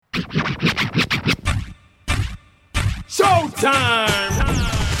time.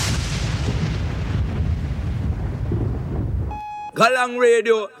 Galang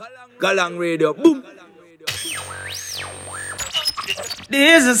Radio, boom.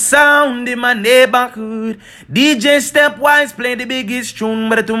 There's a sound in my neighborhood. DJ Stepwise play the biggest tune,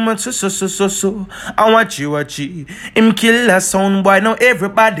 but too much so. I watch you. Him kill a sound boy, now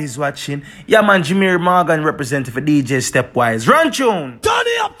everybody's watching. Yeah man, Jimmy Morgan representing for DJ Stepwise. Run tune. Turn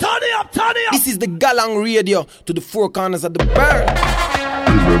it up. This is the Galang Radio to the four corners of the bird.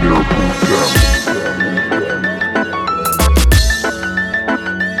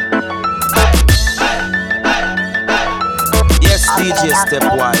 DJ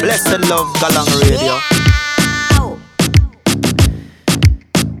Stepwise, blessed love, Galang Radio.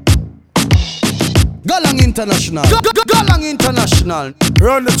 Galang International. Galang International.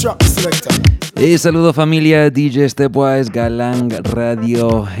 Run the track, selector. Saludos familia, DJ Stepwise, Galang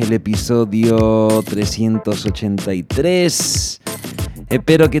Radio, el episodio 383.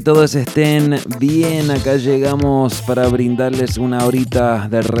 Espero que todos estén bien. Acá llegamos para brindarles una horita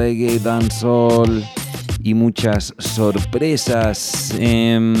de reggae, dancehall y muchas sorpresas.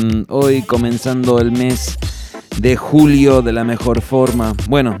 Hoy comenzando el mes de julio de la mejor forma.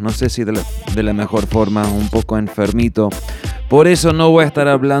 Bueno, no sé si de la mejor forma, un poco enfermito. Por eso no voy a estar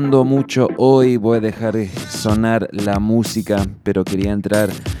hablando mucho hoy, voy a dejar sonar la música, pero quería entrar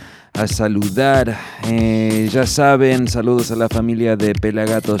a saludar. Ya saben, saludos a la familia de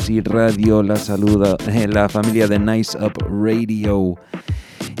Pelagatos y Radio, la familia de Nice Up Radio.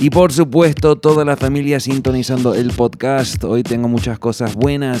 Y por supuesto, toda la familia sintonizando el podcast. Hoy tengo muchas cosas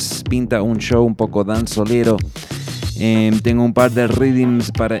buenas. Pinta un show un poco danzolero. Tengo un par de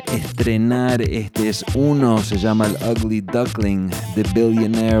rhythms para estrenar. Este es uno, se llama el Ugly Duckling de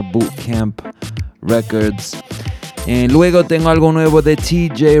Billionaire Bootcamp Records. Luego tengo algo nuevo de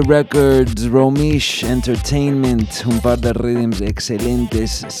TJ Records, Romish Entertainment. Un par de rhythms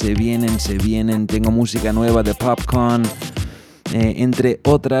excelentes. Se vienen. Tengo música nueva de Popcorn. Entre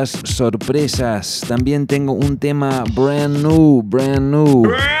otras sorpresas. También tengo un tema brand new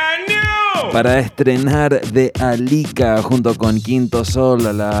para estrenar de Alika junto con Quinto Sol.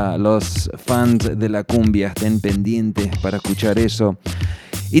 Los fans de la cumbia estén pendientes para escuchar eso.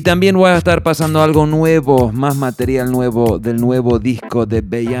 Y también voy a estar pasando algo nuevo, más material nuevo del nuevo disco de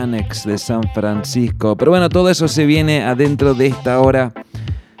Beyanex de San Francisco. Pero bueno, todo eso se viene adentro de esta hora.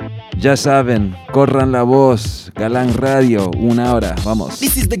 Ya saben, corran la voz. Galang Radio, 1 hora, vamos.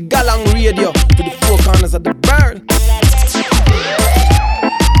 This is the Galang Radio to the four corners of the bird.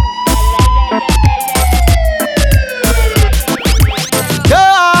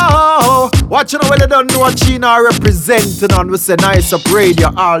 Yo, watch out when they don't know what China representing on. We say Nice Up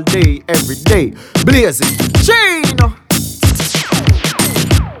Radio all day, every day. Blazing China.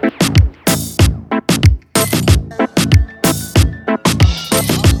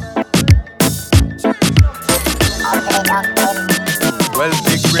 Well,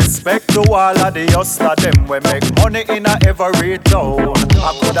 big respect to all of the hustler them we make money in a every town. I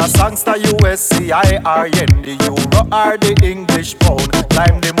could a songster USC, IRN, the Euro or the English pound.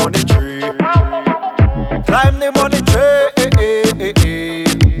 Climb the money tree.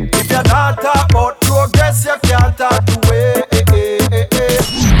 If you're not talk about progress, you can't talk to way.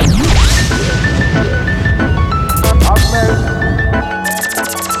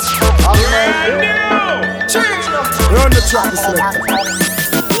 Run the track, selector.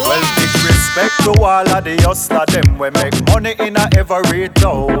 Well, big respect to all of the hustler them we make money in a every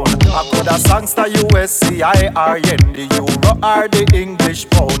town. I could a songster USC, IRN, the Euro or the English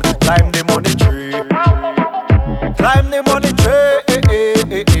pound. Climb the money tree.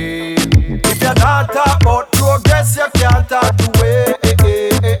 If you're not talk about progress, you can't talk to way.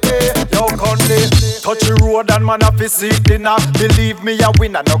 Yo, Conley, touch the road and man a fi see dinner. Believe me, a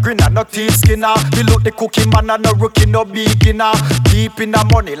winner, no grinner, no teeth skinner. We look the cookie man and no rookie, no beginner. Deep in the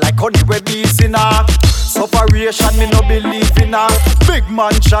money like honey we bees in her. Sufferation, me no believe in her. Big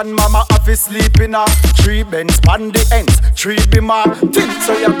mansion, mama a fi sleep in her. 3 Benz, span the ends, 3 bimmer. Think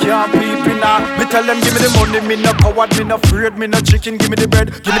so you can't peep in her. Me tell them give me the money, me no coward, me no afraid, me no chicken. Give me the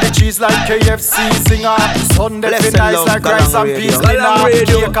bread, give me the cheese like KFC singer. Sunday fi nice like rice and peas dinner.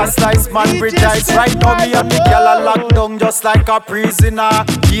 Cake a slice, man bread ice. Right now me and me girl a locked down just like a prisoner.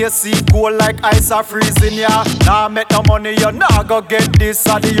 AC cold like ice a freezing ya. Nah make no money, you nah go get this.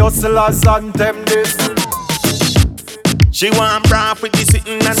 A the hustlers and them this. She want broth with the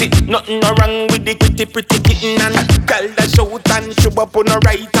sitting and sit. Nothing no wrong with the pretty kitten and girl that shout and show up on the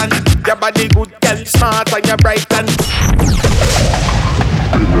right hand. Your body good, girl smart and you bright and.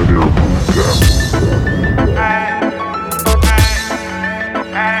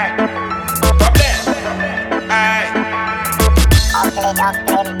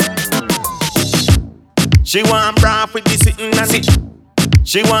 She want broth with the sitting and it.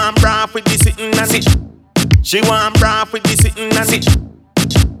 She want broth with the sitting and it. She want broth with the sitting and it.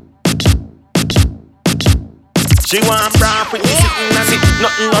 She want broth with the sitting and it.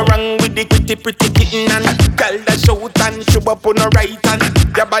 Nothing no wrong with the pretty kitten and girl that shout and show up on the right hand.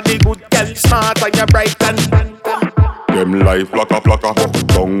 Your body good, girl smart and you bright and. Them life flocka flocka,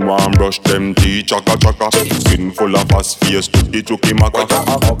 tongue one brush them teeth chaka chaka. Skin full of fast face, chuki maka.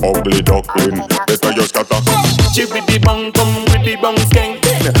 Ugly duckling, better you scatter. She with the bong come with the bong skank.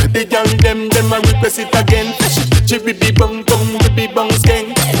 The girl them a request it again. She with the bong come with the bong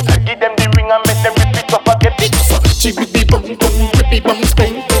skank. Give them the ring and make them rip it up again. She with the bong come with the bong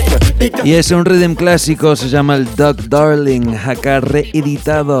skank. Y es un rhythm clásico, se llama el Duck Darling, acá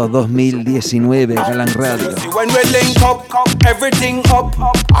reeditado 2019, Galang Radio. When we link up, everything up,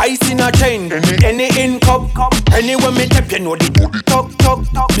 ice in a chain, any in cup, anywhere me tap, you know the talk,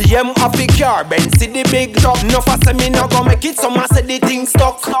 BM off the car, Ben see the big drop, no for say me no go make it, some say the thing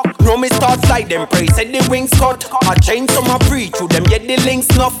stuck, no me start like them pray, say the wings cut, I change some I preach to them, get the links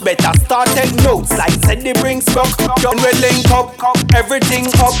enough, better start take notes, like said the rings stuck, when we link up, everything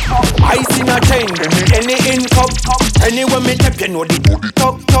up, ice in a chain, any in cup, anywhere me tap, you know the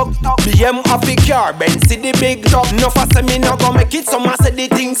talk, BM off the car, Ben see the big drop, no for say me no go make it, some say the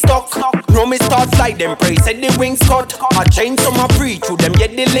thing stuck, no me start like them pray, say the wings cut, I change some I preach to them,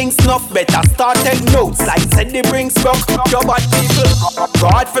 get the links enough, better start take notes, like said the rings stuck, your bad people,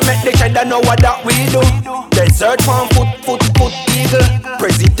 God for make the cheddar know what that we do, they search for foot eagle,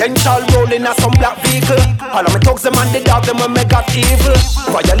 presidential rolling a some black vehicle, all of my thugs them and the dog them will make us evil,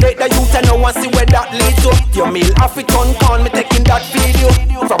 violate the youth and no one see where that leads to, your meal off it on con, me taking that video,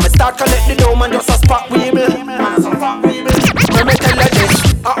 from a start collect the dome and just a spot weeble, let me tell you this,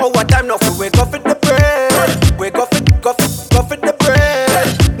 our time now for wake up for the bread, wake up for the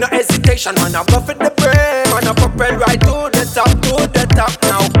bread, no hesitation man, I go for the bread, man I pop bread right to the top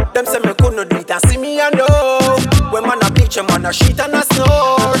now, them say me couldn't do it and see me and know, when man a bleach man a sheet and a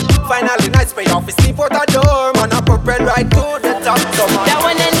snore, finally nights pay off, sleep out the door, man I pop bread right to the top, so man. That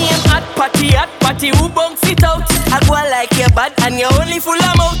one a name hot party, who bunks it out, I go like you bad and you only full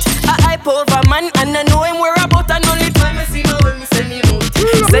of mouth, I hype over man and I know him where about and only time I see my when me send him out.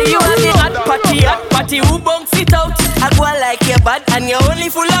 Say you have the hot party, who bunks it out, I go like you bad and you only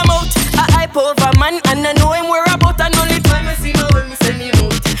full of mouth, I hype over man and I know him where about and only time I see my when me send him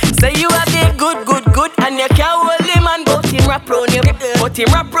out. Say you have the good and you can't hold him and but him wrap round you, but him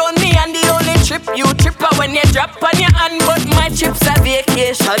wrap round me and the only trip you trip when you drop on your hand, but my trip's a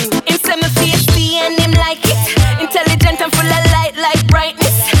vacation. Him say me face and him like it, intelligent and full of light like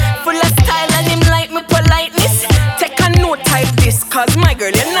brightness, full of style and him like me politeness. Take a note type this, cause my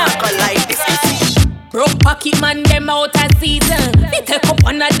girl you not gonna like this. Broke pocket man them out of season, me take up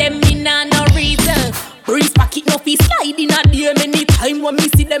one of them me nah no reason. Breeze pocket no fi slide in a day. Many time when me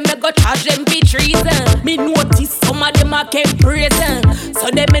see them, me go charge them for treason. Me notice some of them a get brazen, so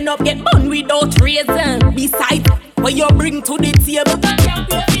them end up get bun without reason. Besides, what you bring to the table, that can't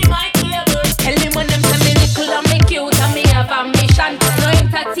pay for my table. Tell them when them say me little and me cute and me have ambition. No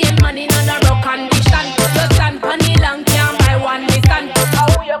entertain money, no no rock condition. Just stand pon the long, can't buy one Nissan. How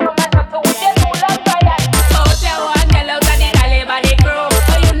you come and talk to with your cool and fire? Oh, tell one girl out of the galley by the crew.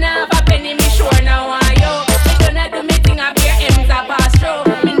 Oh, you never penny, me sure now.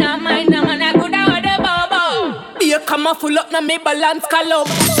 Come a full up na me balance column.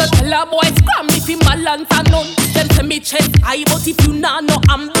 So tell a boy scram if him balance and none. Them say me chest high, but if you nah no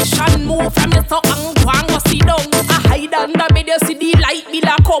ambition, move from your so and go and go sit down. I hide under bed, you see the light bill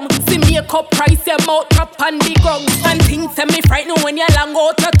a come. See me a cup price, your mouth drop on the ground. And things say me frightened when you long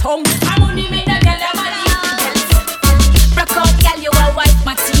out your tongue. I money make the girl a money. Rock out, girl, you a white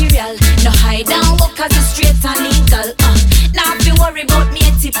material. No hide and walk as you straight and legal. Now if you worry about me,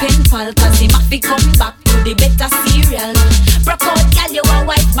 it's a pen pal, cause him have to come back to the better cereal. Rock out, girl, you a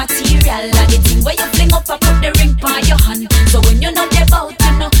white material. And the thing where you fling up, I put the ring by your hand. So when you know the bout,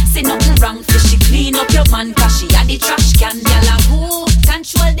 you know, see nothing wrong. So she clean up your man, cause she had the trash can. Girl, who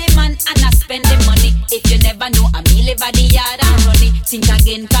control the man and I spend the money. If you never know, I me live at the yard and run it. Think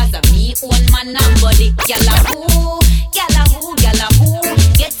again, cause of me own man and body. Girl, who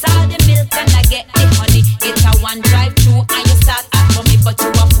gets all the milk and I get the honey. It's a one drive through and you start at for me, but you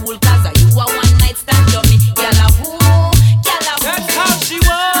a fool cause you a one night stand dummy. Gyal who? That's how she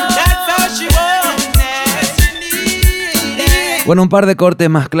was. That's how she was. Bueno, un par de cortes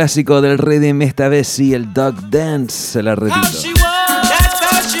más clásicos del rhythm, esta vez sí, el Duck Dance, se la repito.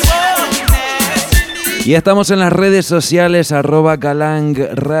 Y estamos en las redes sociales, @Galang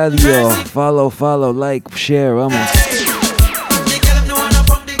Radio. Follow, like, share, vamos.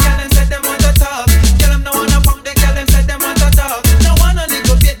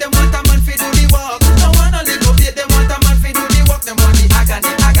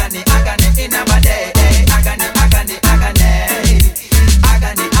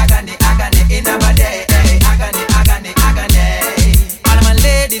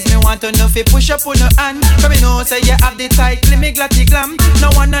 fi push up on your hand. Cause me know say you have the tight, me glatty glam. No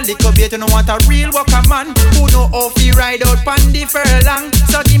one a little bit, you know want a real walker man. Who know how fi ride out pandy furlong.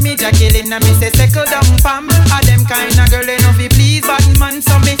 So give me Jacqueline and me say settle down fam. A them kind of girl enough fi please bad man.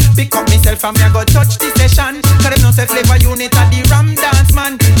 So me pick up myself and me a go touch the session. Cause them know say Flavor Unit a the ram dance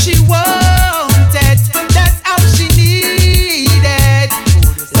man. She wanted, that's how she needed.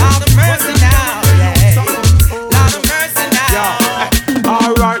 Lord of mercy now, yeah. Lord of mercy now.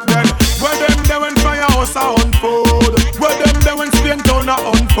 Alright then, where them there when firehouse a unfold? Where them there when Spain town a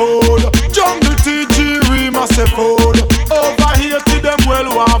unfold? Jungle TG Rima say fold. Over here to them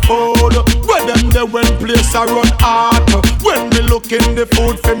well want fold. Where them there when place a run hard? When me look in the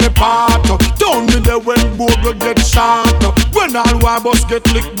food for me part. Down me there when bogle get shot. When all wabos get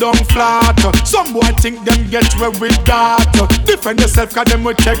licked down flat. Some boy think them get where we that. Defend yourself cause them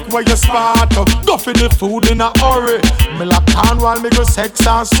will check where you spot. Go for the food in a hurry. Me lock on while me go sex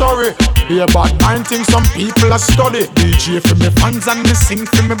and sorry. Be about 9 things some people a study. DJ for me fans and me sing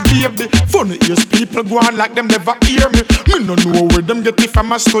for me baby. Funny ears people go on like them never hear me. Me no know where them get it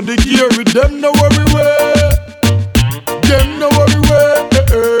from a study gear. Them no worry way. Them no worry way.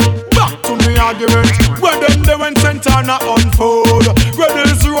 Back to me argument. Where them they went Santana unfold.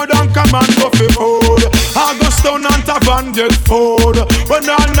 Rebels road and command go fi fold. Augustown and Tavan get fold. When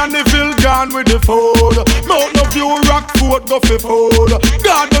all Nannyville gone with the fold. Mount no view Rockford go fi fold.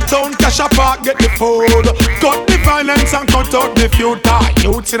 Guard the town Casha Park get the fold. Cut the violence and cut out the future.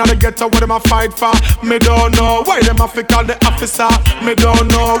 Youths inna the ghetto what them a fight for. Me don't know why them a fi call the officer. Me don't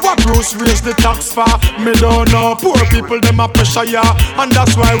know what Bruce raised the tax for. Me don't know poor people them a pressure ya. And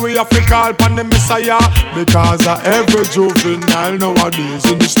that's why we have to call upon the Messiah. Because every juvenile nowadays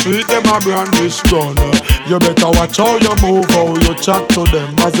in the street them a brandish gun. You better watch how you move, how you chat to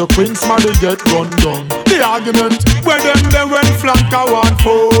them. As your queen's money get run down. The argument where them they went flank a one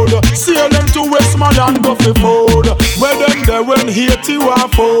fold. Sail them to Westmoreland go fi fold. Where them they went Haiti one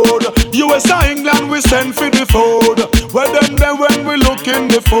fold. US and England we send for the fold. Where them they when we look in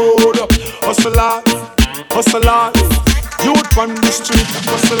the fold. Hustlers, hustlers. Youth on the street,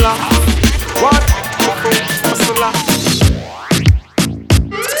 hustler. What? Hustler.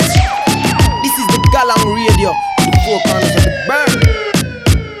 This is the Galang Radio, the four corners of the bird.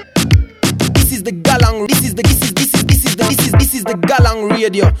 This is the Galang. This is the Galang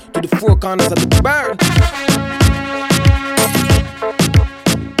Radio to the four corners of the bird.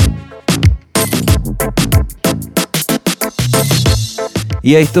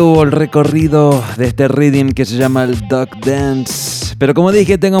 Y ahí estuvo el recorrido de este rhythm que se llama el Duck Dance. Pero como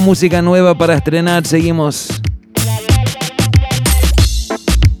dije, tengo música nueva para estrenar. Seguimos.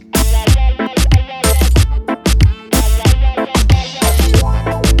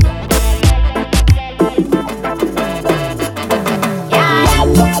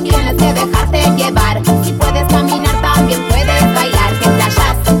 Tienes que dejarte llevar. Si puedes caminar, también puedes bailar. Que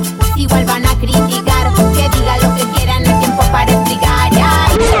playas igual van a criticar. Que diga lo que quieran, no hay tiempo para explicar.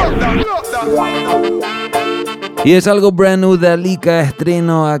 Y es algo brand new de Alika,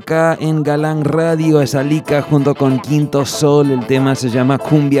 estreno acá en Galang Radio. Es Alika junto con Quinto Sol. El tema se llama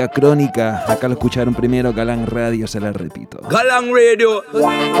Cumbia Crónica. Acá lo escucharon primero, Galang Radio, se la repito. Galang Radio.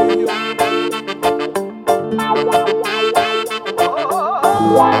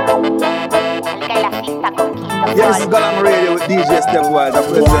 Yes, Galang Radio with DJ Stepwise. I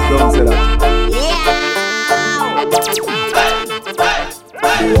present don't say that.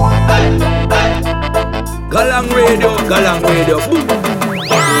 Galang Radio, Galang Radio.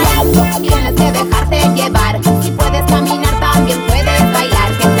 Tienes que dejarte llevar. Si puedes caminar, también puedes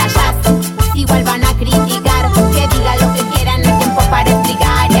bailar. Que playas igual van a criticar. Que diga lo que quieran, no hay tiempo para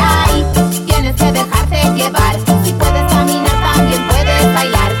explicar. Ay, tienes que dejarte llevar. Si puedes caminar, también puedes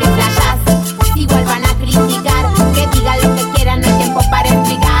bailar. Que playas igual van a criticar. Que diga lo que quieran, no hay tiempo para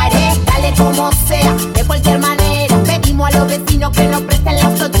explicar. Dale como sea, de cualquier manera. Pedimos a los vecinos que nos presten la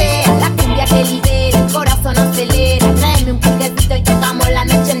azotea. La cumbia que libera, el corazón acelera. Tráeme un piquecito y tocamos la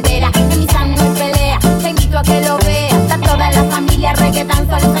noche entera. En mi sangre no hay pelea, te invito a que lo veas. Está toda la familia reggaeton,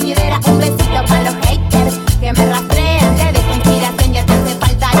 solo sonidera. Un besito para los haters que me rastrean. Te dejo inspiración, ya te hace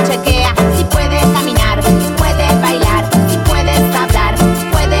falta chequea. Si puedes caminar, puedes bailar. Si puedes hablar,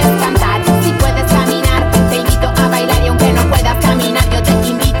 puedes cantar. Si puedes caminar, te invito a bailar. Y aunque no puedas caminar, yo te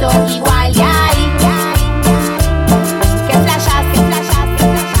invito igual. Ya. Que flashas, que flashas, que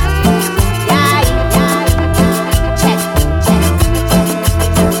flashas. Ya. Check, check.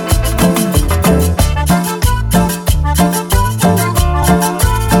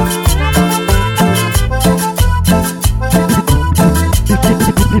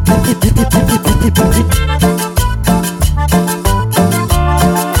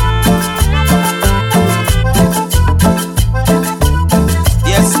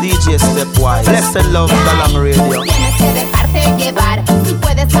 Stepwise. Blessed Love, Galang Radio. Tienes que dejarte llevar. Si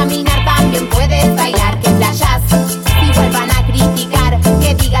puedes caminar, también puedes bailar. Que playas, si vuelvan a criticar,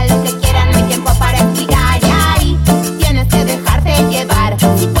 que digan lo que quieran, no hay tiempo para explicar. Y ahí tienes que dejarte llevar.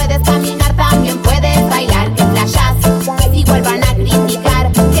 Si puedes caminar, también puedes bailar. Que playas, si vuelvan a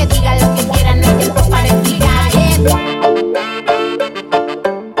criticar, que digan lo que quieran, no hay tiempo para explicar.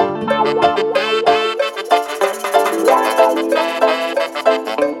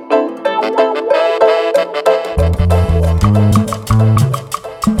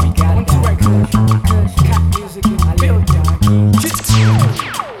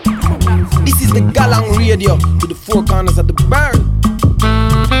 This is the Galang Radio to the four corners of the burn.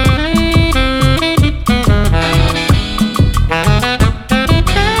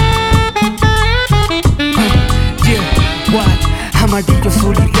 Amarillo,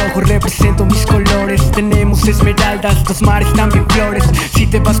 azul y rojo, represento mis colores. Tenemos esmeraldas, los mares también flores. Si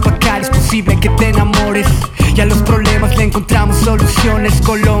te vas pa' acá es posible que te enamores. Y a los problemas le encontramos soluciones.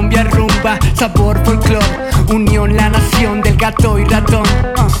 Colombia, rumba, sabor, folclor. Unión, la nación del gato y ratón.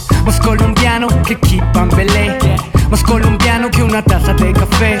 Más colombiano que Kipan Belé. Más colombiano que una taza de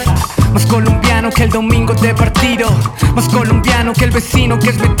café. Más colombiano que el domingo de partido. Más colombiano que el vecino que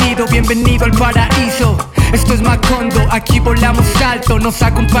es metido. Bienvenido al paraíso. Esto es Macondo, aquí volamos alto, nos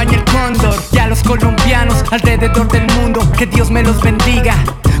acompaña el cóndor. Y a los colombianos alrededor del mundo, que Dios me los bendiga.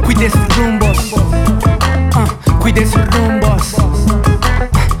 Cuide sus rumbos, cuide sus rumbos,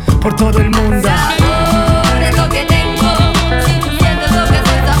 por todo el mundo. Sabor es lo que tengo. Si tú sientes lo que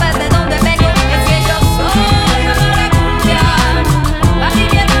soy, sabes de dónde vengo. Es que yo soy una cumbia. Así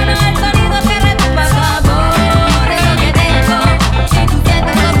mi hermana, el sonido que retumba. Sabor es lo que tengo. Si tú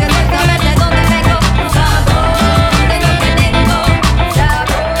sientes lo que soy, sabes de dónde vengo.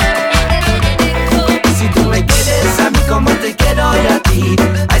 Si tú me quieres a mí como te quiero yo a ti,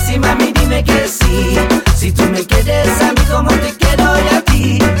 ay sí mami dime que sí. Si tú me quieres a mí como te quiero yo a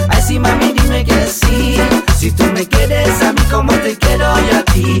ti, ay sí mami dime que sí. Si tú me quieres a mí como te quiero yo a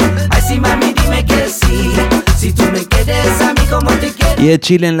ti, ay sí mami dime que sí. Si tú me quieres a mí como te quiero. Y es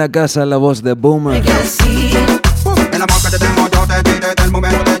Chile en la casa, la voz de Boomer. El amor que te tengo yo te di desde el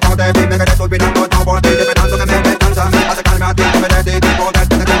momento que yo te vi. Me quedé olvidando yo por ti, esperando que me descansa. Acercarme a ti, que me dedique y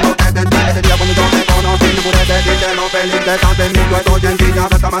poderte te tengo que decir. Ese día cuando yo te conocí, no pude decirte lo feliz que estás en mí. Yo estoy en ti, ya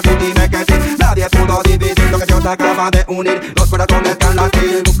no está más y dime que sí. Nadie pudo dividir lo que Dios acaba de unir. Los corazones están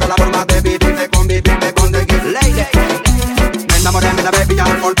latidos, busca la forma de vivir, de convivir, de conseguir. Lady, me enamoré, me la bebí ya,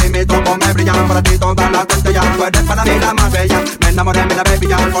 por ti mis ojos me brillan. Para ti todas las estrellas, tú eres para mí la más bella. Me enamoré, me la bebí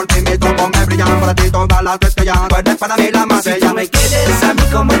ya, por ti mis ojos me brillan. Para ti todas las estrellas, tú eres para mí la más bella. Si tú me quieres a mí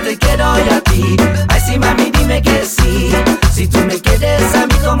como te quiero yo a ti, ay sí mami dime que sí. Si tú me quieres a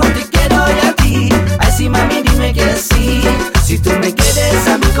mí como te quiero yo a ti, ay sí mami dime que sí. Si tú me quieres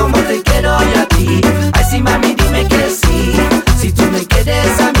a mí como te quiero yo a ti, ay sí mami dime que sí. Si tú me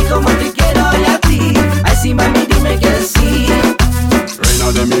quieres a mí como te quiero yo a ti, ay sí mami dime que sí.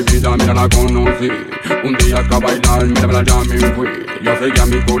 Reina de mi vida, mira la conocí. Un día acá a bailar, mira ya me fui. Yo seguí a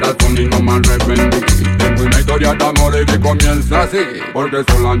mi corazón y no me arrepentí. Tengo una historia de amor que comienza así, porque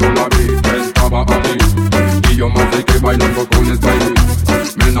sola yo la vi, estaba aquí. Y yo más sé que bailando con esta ahí.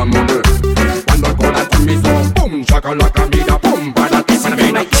 Me enamoré cuando el corazón me hizo pum, saca la camina, pum, para ti, para mí. Si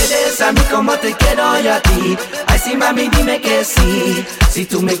tú me quieres a mí como te quiero yo a ti, ay sí mami dime que sí. Si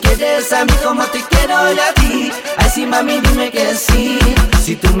tú me quieres a mí como te quiero yo a ti, ay sí mami dime que sí.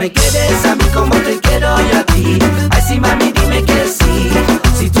 Si tú me quieres a mí como te quiero yo a ti, ay sí mami dime que sí.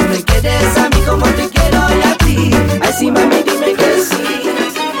 Si tú me quieres a mí como te quiero yo a ti, ay sí mami dime que sí.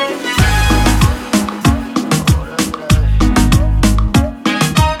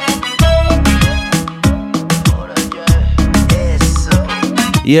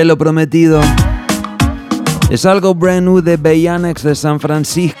 Y es lo prometido. Es algo brand new de Beyanex de San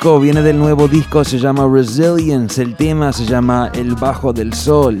Francisco. Viene del nuevo disco, se llama Resilience. El tema se llama El Bajo del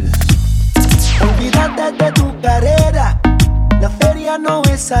Sol. Olvídate de tu carrera, la feria no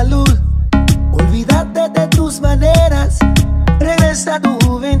es salud. Olvídate de tus maneras, regresa a tu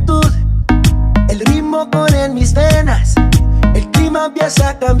juventud. El ritmo corre en mis venas, el clima empieza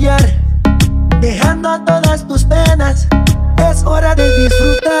a cambiar, dejando a todas tus penas. Es hora de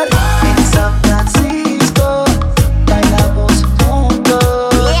disfrutar. En San Francisco bailamos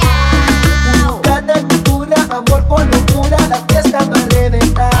juntos. Un lugar de cultura, amor con locura, la fiesta va a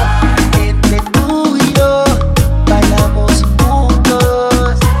reventar. Entre tú y yo bailamos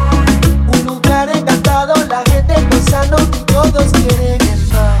juntos. Un lugar encantado, la gente gozando y todos quieren el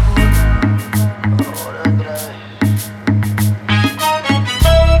bajo.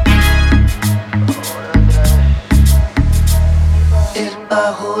 El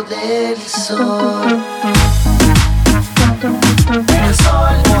debajo del sol. El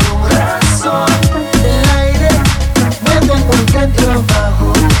sol por una razón, el aire mueve por dentro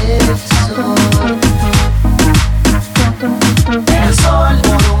bajo del sol. El sol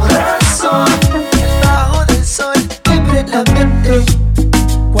por una razón, debajo del sol vibra en la mente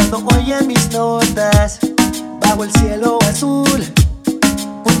cuando oye mis notas bajo el cielo azul.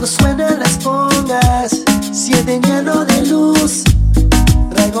 Cuando suenan las congas, sienten lleno de luz.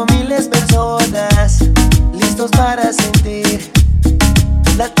 Traigo miles de personas listos para sentir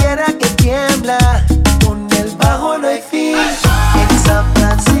la tierra que tiembla. Con el bajo no hay fin. En San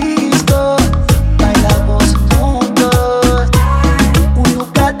Francisco bailamos juntos. Un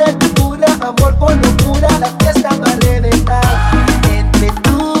lugar de cultura, amor con locura. La fiesta va a reventar. Entre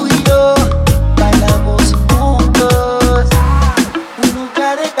tú y yo bailamos juntos. Un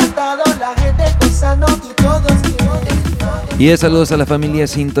lugar encantado, la gente gozando y todos Y saludos a la familia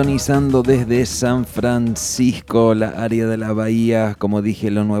sintonizando desde San Francisco, la área de la bahía, como dije,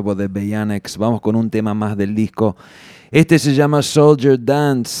 lo nuevo de Bayanex. Vamos con un tema más del disco. Este se llama Soldier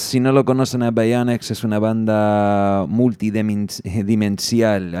Dance. Si no lo conocen a Bayanex, es una banda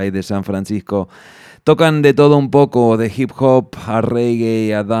multidimensional ahí de San Francisco. Tocan de todo un poco, de hip hop a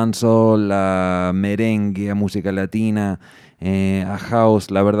reggae, a dancehall, a merengue, a música latina, a house.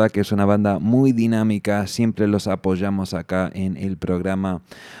 La verdad que es una banda muy dinámica, siempre los apoyamos acá en el programa.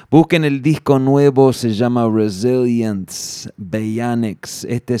 Busquen el disco nuevo, se llama Resilience, Bayanex.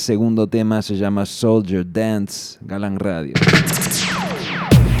 Este segundo tema se llama Soldier Dance, Galang Radio.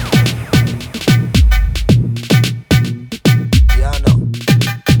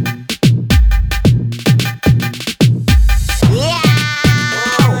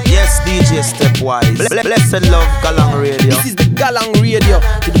 DJ Stepwise. Blessed love, Galang Radio. This is the Galang Radio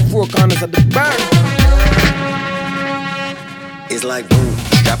to the four corners of the burn. It's like boom,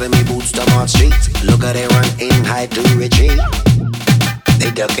 dropping me boots to Mark Street. Look how they run in, hide to retreat.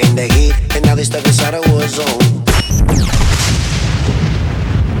 They duck in the heat, and now they stuck inside a war zone.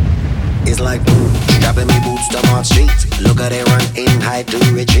 It's like boom, dropping me boots to Mark Street. Look how they run in, hide to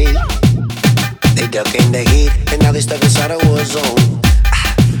retreat. They duck in the heat, and now they stuck inside a war zone.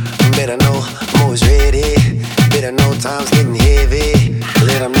 Better know I'm always ready. Better know time's getting heavy.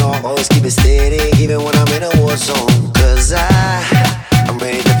 Let them know I always keep it steady, even when I'm in a war zone. Cause I'm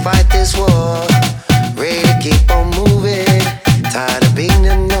ready to fight this war. Ready to keep on moving. Tired of being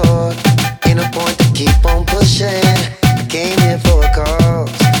the north. Ain't no point to keep on pushing. I came here for a cause,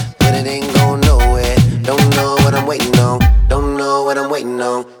 but it ain't going nowhere. Don't know what I'm waiting on. Don't know what I'm waiting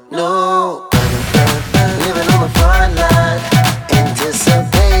on. No. Living on the front line.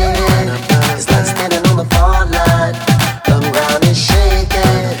 Anticipating. It's like standing on the fault line. The ground is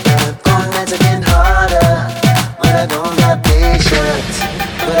shaking. Combat's getting harder. But I don't got patience.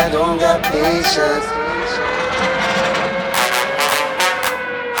 But I don't got patience.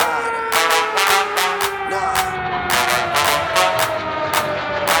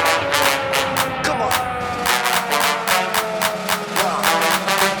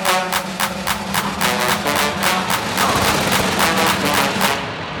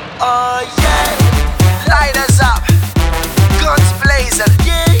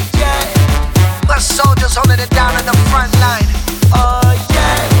 Soldiers holding it down on the front line. Oh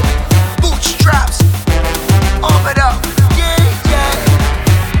yeah, bootstraps, armored up. Yeah, yeah,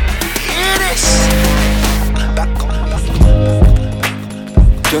 hear this.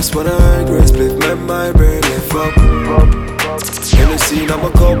 Just wanna hide, split my mind, burn it fuck. In the scene, I'ma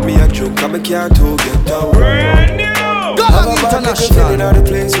cup me a drink, I'm a cat to get down. Galang International. Feeling out the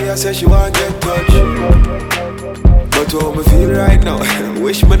place where I said she wanna get touched. But how me feel right now,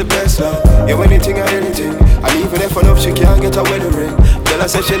 wish me the best love. Yeah, anything or anything. And even if I love, she can't get a wedding ring. Girl, I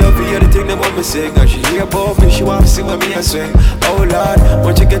said she love me, anything that want me sing. And she hear above me, she want to sing with me and swing. Oh Lord,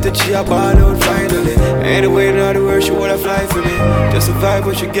 once you get the G, I ball out finally. Anyway, not the word, she wanna fly for me. Just a vibe,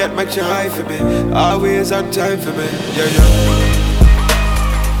 what you get, make you high for me. Always on time for me, yeah, yeah.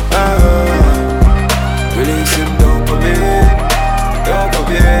 Releasing dopamine,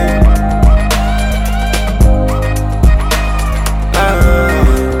 dopamine.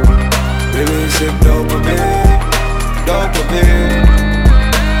 Releasing dopamine, dopamine.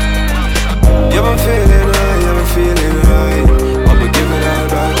 Yeah, I'm feeling high, I'm feeling right. I'ma give it all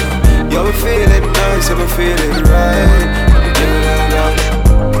right. Yeah, I'm feeling nice, I'm feeling right. I'ma give it all right.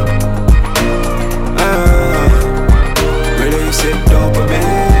 Releasing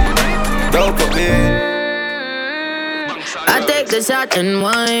dopamine, dopamine. I take the shot and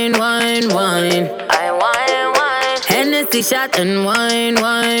wine, wine, wine. I wine, wine. Hennessy shot and wine,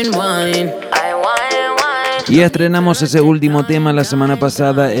 wine, wine. I wine, wine. Y estrenamos ese último tema la semana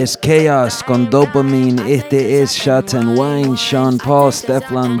pasada, es Chaos con Dopamine. Este es Shots and Wine, Sean Paul,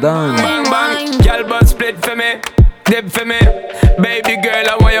 Stefflon Don. Bang bang, girl but split for me, dip for me. Baby girl,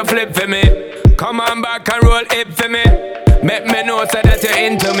 I want you flip for me. Come on back and roll it for me. Make me know so that you're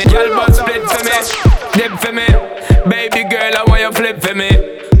into me. Girl but split for me, dip for me. Baby girl, I want you flip for me.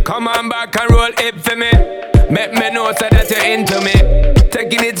 Come on back and roll it for me. Make me know so that you're into me.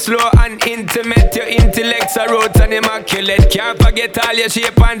 Taking it slow and intimate. Your intellect's a roots and immaculate. Can't forget all your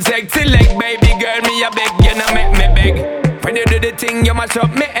shape and sexy leg. Baby girl, me a beg, you know make me beg. When you do the thing, you mash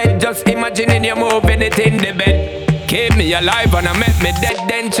up me head. Just imagining you moving it in the bed. Keep me alive and I make me dead.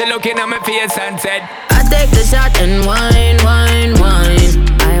 Then she looking at my face and said, I take the shot and wine, wine,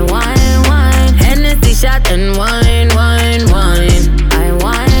 wine. I wine, wine. Hennessy shot and wine, wine, wine. I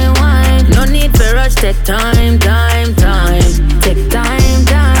wine, wine. No need for rush, take time, time, time. Take time,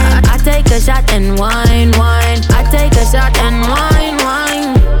 time. I take a shot and wine, wine. I take a shot and wine,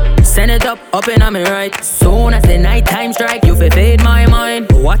 wine. Send it up in on me right. Soon as the night time strike, you fi fade my mind.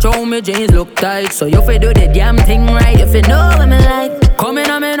 Watch how me jeans look tight, so you fi do the damn thing right. You fi know what me like. Come in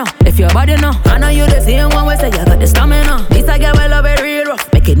on me now, if your body know. I know you the same one way, say you got the stamina. This I get well love it real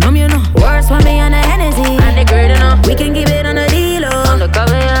rough, make it numb you know. Worse for me on the Hennessy, and the great enough. We can keep it on the deal, on the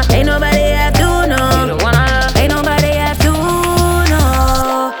cover, yeah. Ain't nobody have to know. You the one I love. Ain't nobody have to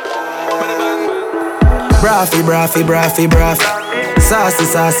know. Braffy, braffy, braffy, braffy. Sassy,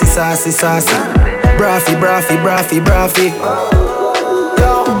 sassy, sassy, sassy. Braffy, braffy, braffy, braffy.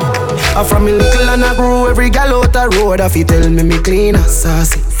 Yo, I'm from me little and I grew. Every gal out the road, I fi tell me clean and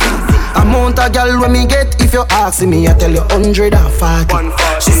sassy. Amount of gal when me get, if you ask me, I tell you 140.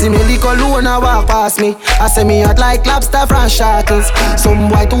 She see me lick alone and walk past me. I say me hot like lobster from shackles. Some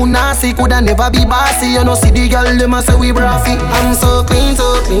boy too nasty, coulda never be bossy. You know see the gal, them a say we braffy. I'm so clean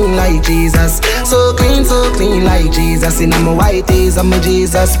like Jesus. So clean like Jesus. In my white tees, I'm a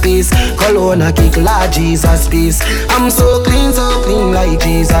Jesus piece. Cologne a kick like Jesus piece. I'm so clean like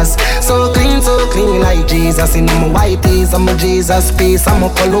Jesus. So clean like Jesus. In my white tees, I'm a Jesus piece. I'm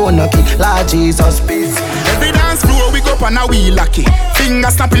a cologne a kick like Jesus piece. Every dance floor we go on a wheel lucky.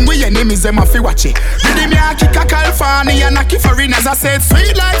 Finger snapping with enemies, them a fi watch it. Did me a kick a California and a kick for as I said,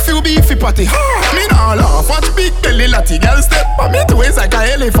 sweet like few beefy patty. Me nah laugh, watch big belly latty. Girl step on me two ways like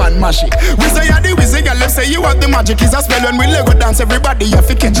a elephant mashy. We say you the wizard, girl let's say you have the magic. Is a spell when we Lego dance, everybody you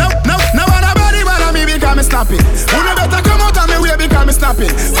fi catch. No one a body but me because me snapping. Who no better come out of me way because me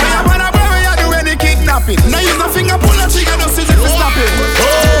snapping. Fire on a boy when you do any kidnapping. Now use the finger pull a trigger just see if me snapping.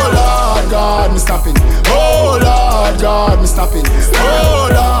 Oh Lord God, me snapping. Oh Lord God, me snapping. Oh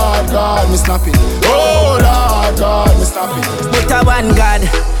Lord God, me snapping. Oh Lord God, me snapping. But a one God,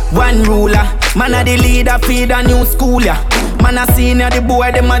 one ruler. Man a the leader, feed a new school, yeah. Man a senior, the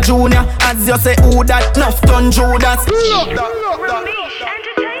boy, them a junior. As you say, who that, nuff done Judas.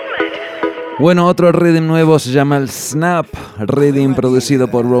 Bueno, otro rhythm nuevo se llama el Snap, rhythm producido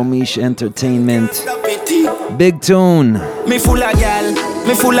por Romish Entertainment. Big tune. Me full of gal,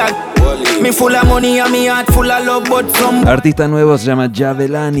 me full of money and me heart full of love, but some. Artista nuevo se llama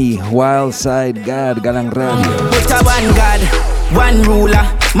Javelani, Wild Side God, Galang Radio. But a one God, one ruler.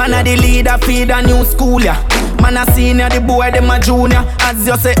 Man a the leader, feed a new school, yeah. Man a senior, the boy, them a junior. As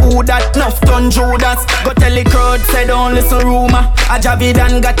you say, who that, nuff done Judas. Go tell the crowd, say don't listen rumor. A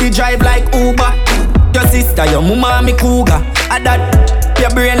Javidan got to drive like Uber. Your sister, your mama, me cougar. A that,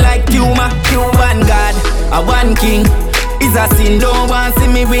 your brain like tumor. One God, a one king. Is a sin, don't want see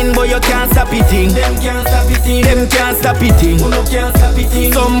me win, but you can't stop it. Them can't stop it. Them can't stop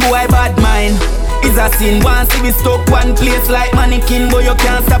it. Some boy bad mind. Is a sin, want see me stuck one place like mannequin, but you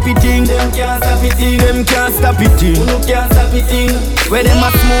can't stop it. Them can't stop it. Them can't stop it. You can't stop it. Where them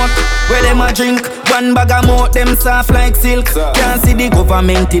a smoke, where them a drink. One bag of mouth, them soft like silk. Can't see the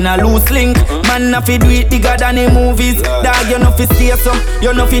government in a loose link. Man na fi do it bigger than the movies. Dog you no fi stay so,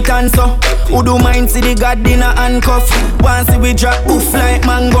 you no fi tan so. Who do mind see the god in a handcuff? Once we drop oof like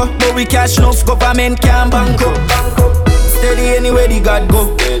mango, but we cash enough, government can't bank up. Steady anywhere the God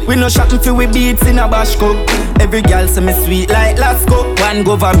go. We no shopping for we beats in a bashko. Every girl say me sweet like Lasco. One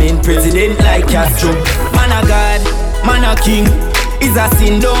government president like Castro. Man a God, man a king. Is a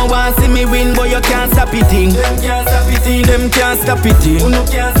sin, don't want see me win, but you can't stop it. Them can't stop it. Them can't stop it. You no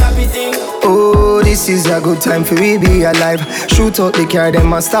can't stop it. Oh, this is a good time for we be alive. Shoot out the car,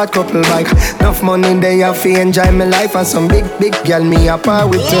 them a start couple bike. Enough money they have to enjoy my life. And some big girl me a par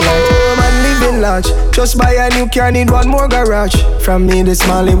with tonight. Oh, man living large. Just buy a new car, need one more garage. From me this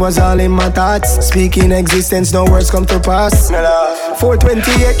small, it was all in my thoughts. Speaking existence, no words come to pass.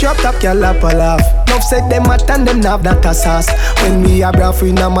 428 drop top, girl lap a laugh. Nuff said them at and them nav that a sauce. When me a braff,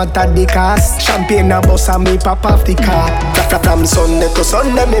 we no matter the cost. Champagne a bus and me pop off the car. From Sunday to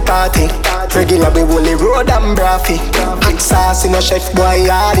Sunday me party. Regular we only road and braffy. Hot sauce in a chef boy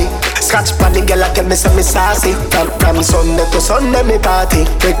yardy. Scratch pan the girl a tell me some me saucy. From Sunday to Sunday me party.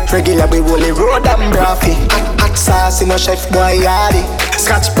 Regular we only road and braffy. Hot sauce in a chef boy yardy.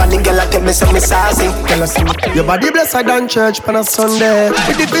 Scratch pan the girl a tell me some me saucy. Tell us your body blessed than church pan a Sunday.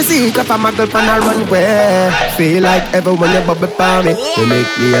 With the physique of a muggle pan a runway. Feel like ever when you bubble pan me. You make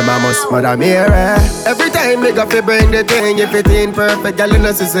me a mama mother mirror. Every time they got to bring the thing. If it ain't perfect, girl you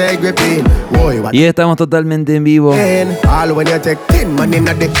know she say gripping. Y estamos totalmente en vivo. All when you take 10 money in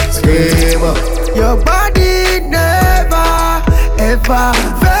the scream. Your body never ever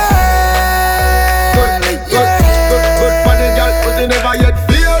fail. Good for the girl, but they never yet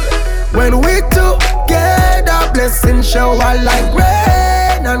feel. When we together, blessings shower like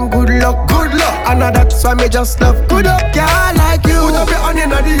rain. And good luck, good luck. And that's why me just love good up, girl like you. Put up your hand in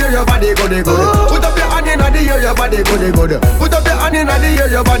the air, your body go de good. Put up your hand in the air, your body go de good. Put up your hand in the air,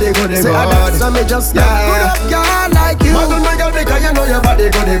 your body go de good. Say that's why me just love good up, girl like you. Model me girl because you know your body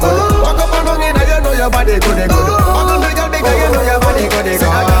go de good. Walk up and down in there, you know your body go de good. Model me girl because you know your body go de good. Say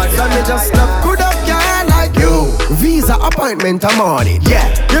that's why me just love good up, girl like you. Visa appointment a morning, yeah.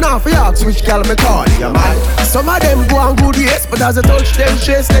 You know for you ask which girl me calling, yeah man. Some of them go on good yes, but as I touch them,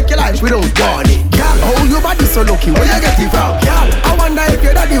 chase take your life without warning. Girl, how your body so lucky, where you get it from? Girl, I wonder if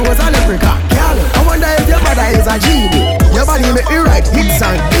your daddy was an African. Girl, I wonder if your mother is a genie. Your body make me right hits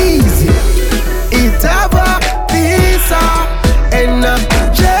and easy. It ever visa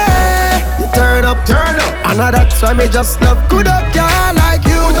energy. You turn up, and that's why me just love good up, girl like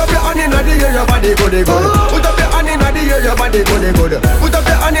you. Put up your hand in the air, your body go de good. Put up your hand in the air, your body go de good. Put up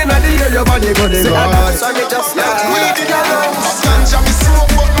your hand in the air, your body go de good. That's why me just love good up, girl. Ganja me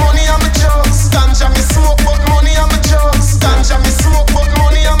smoke, but money I'm a drugs. Ganja me smoke, but money I'm a drugs. Ganja me smoke, but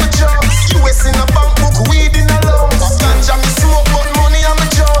money I'm a drugs. US in a bank book, weed in a lungs. Ganja me smoke, but money I'm a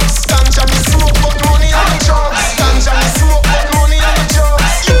drugs. Ganja me smoke, but money I'm a drugs. Ganja me smoke, but money I'm a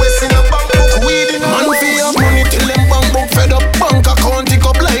drugs. US in a bank book, weed in a lungs. Man fi have money till them bank book fed up. Bank account tick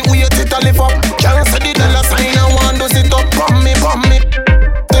up like wait it a lift up. Can't say the dollar sign and want to sit up. Pump me,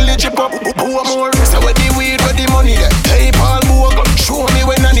 till it chip up. Who am more? So where the weed, where the money there? Hey Paul Bogle, show me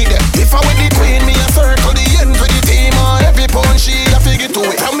when I need it. If I with the queen, me a circle the end for the team. Every pound she a figure to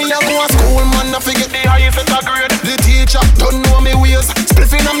it. From me a go a school, man, I forget the highest at a grade. The teacher don't know me ways.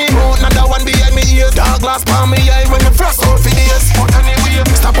 Spliffing on me mouth, another one behind me ears. Dark glass palm me eye when me frost out for days. But anyway,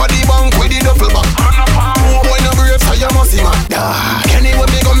 stop at the bank with the duffel bag. Boy no brave, so you must see man. Kenny when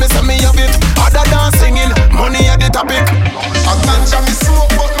me go, me say me have it. Other than singing, money at the topic. A ganja me smoke,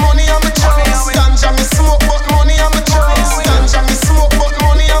 but money I'm a drugs. Ganja me smoke, but money I'm a drugs. Ganja me smoke, but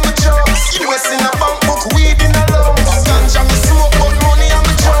money I'm a drugs. US in a bank book, weed in a lungs. Ganja me smoke, but money I'm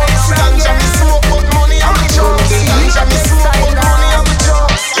a drugs. Ganja me smoke, but money I'm a drugs. Ganja me smoke, but money I'm a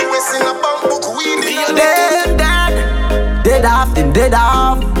drugs. US in a bank book, weed in a lungs. Dead off, them dead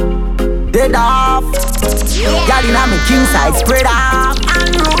off, dead off. Girl inna me king side, spread off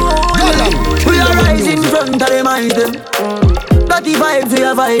and roll. We are rising front of them item. Dirty vibes we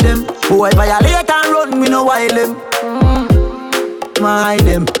avoid them. Boy violate and run, we no wild them. My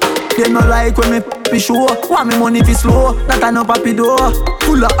them. They no like when me be sure. Want me money fi slow, not a no papi door.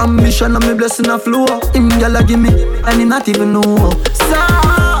 Full of ambition and me blessing a flow. Him gyal give me and him not even know.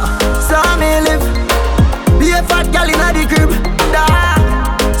 So me live. Be a fat gyal inna the crib.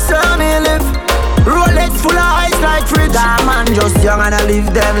 So me live. Rolex full of ice like fridge. Man just young and I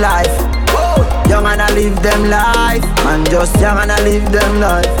live them life. Young and I live them life. Man just young and I live them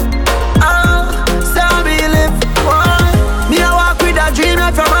life. So me live. Me a walk with a dream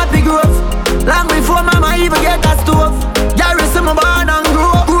right from Happy Grove. Long before mama even get a stove. Garrison my born and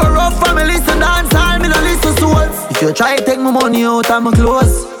grow. Grow rough family listen dance all me no listen souls. If you try take my money out of my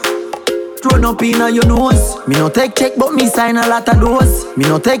clothes, thrown up in your nose. Me no take check but me sign a lot of those. Me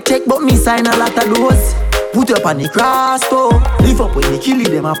no take check but me sign a lot of those. Put up on the cross though. Live up when they kill it,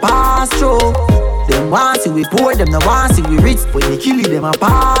 them a pass through. Them want see we poor, them no want see we rich. When they kill it, them a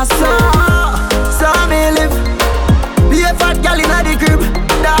pass through. So me live. Be a fat girl inna the crib.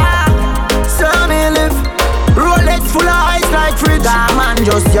 So me live. Rolex full of ice like fridge. Man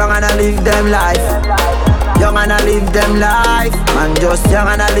just young and I live them life. Young and I live them life. Man just young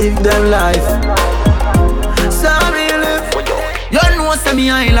and I live them life. So me live. You know say me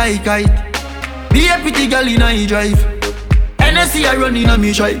I like it. Be a pretty girl in I drive. Hennessy I run in a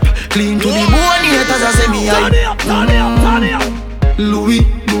me tripe. Clean to the bone, haters I say me hype. Louis,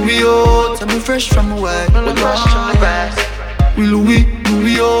 oh, tell me fresh from my way. Louis,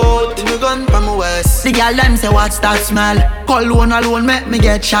 oh, tell me gun from my west. The girl them say what's that smell? Cologne alone make me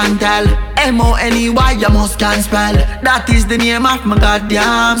get Chantel. M-O-N-E-Y you must can spell. That is the name of my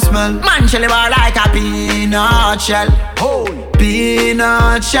goddamn smell. Man shell bar like a peanut shell.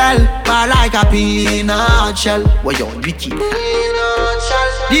 Peanut shell, bar like a peanut shell. What you wicked? Peanut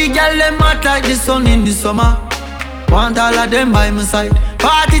shell. The girl them hot like the sun in the summer. Want all of them by my side.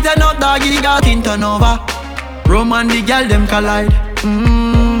 Party turn up, doggy got in turn over. Rum and the girl them collide.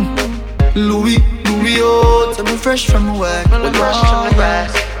 Louis, oh, tell me fresh from my way.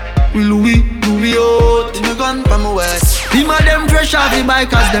 Louis, oh, tell me gun from my west. Him a them fresh off the bike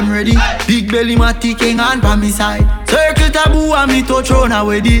cause them ready. Big belly matty king on pa me side. Circle taboo and me touch round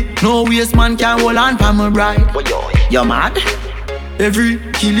already. No waste man can hold on pa my bride. You mad? Every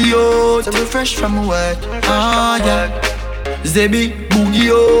kilio, tell me fresh from my way. Ah yeah. Zebi,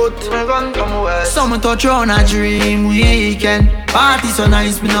 boogie out. Some touch round a dream weekend. Party so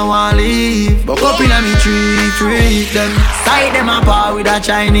nice, me no want leave. Buck up in a me tree, freak them. Side them a par with a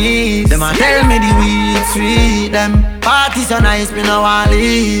Chinese. Them a tell me the weed sweet them. Party so nice, me no want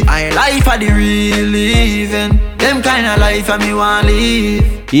leave. I life a the real living. Them kind of life a me want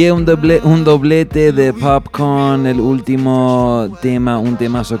live. Y un doblete de Popcorn, el último tema, un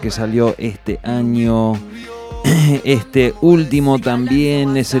temazo que salió este año. Este último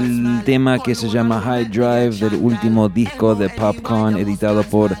también es el tema que se llama High Drive del último disco de Popcorn, editado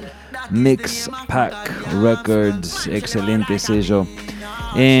por Mix Pack Records, excelente sello.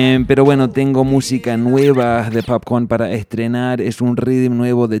 Pero bueno, tengo música nueva de Popcorn para estrenar. Es un rhythm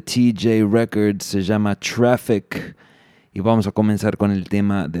nuevo de TJ Records, se llama Traffic. Y vamos a comenzar con el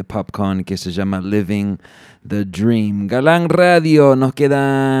tema de Popcorn que se llama Living the Dream. Galang Radio, nos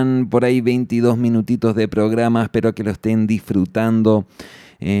quedan por ahí 22 minutitos de programa. Espero que lo estén disfrutando.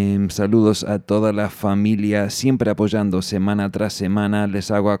 Saludos a toda la familia, siempre apoyando semana tras semana.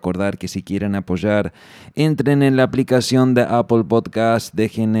 Les hago acordar que si quieren apoyar, entren en la aplicación de Apple Podcast,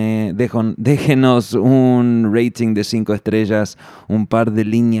 déjenos un rating de 5 estrellas, un par de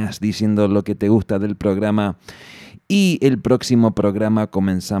líneas diciendo lo que te gusta del programa. Y el próximo programa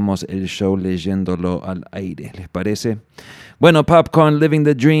comenzamos el show leyéndolo al aire. ¿Les parece? Bueno, Popcorn, Living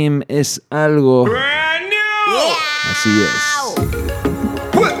the Dream es algo... Así es.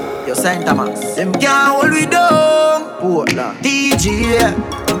 Yo Santa Max, them can't hold we down. Portland, DJ,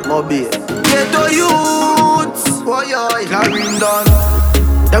 Mobile, Ghetto Youths, boy, carrying down.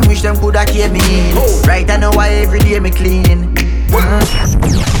 Them wish them coulda kept me in. Right I know why every day me clean.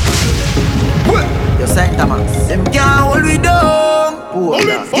 Yo Santa Max, them can't hold we down.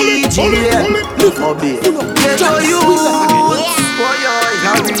 Portland, DJ, Mobile, Ghetto Youths, boy,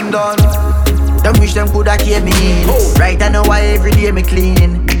 carrying down. Them wish them coulda kept me in. Right I know why every day me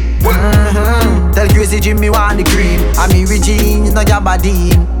clean. Tell Crazy Jimmy want the cream. I mean Regine, no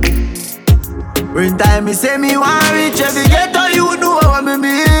Gabardine. When time me say me want rich, every ghetto you know what me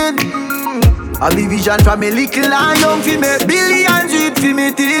mean. I be vision from me little and young fi make billions with fi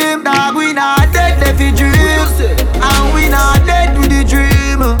me team. Dog we not dead, they fi dream. And we not dead with the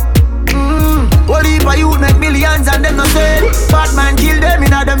dream. What if a youth make millions and them no say? Bad man kill them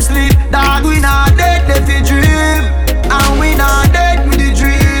in a them sleep. Dog we not dead, they fi dream. And we not dead with the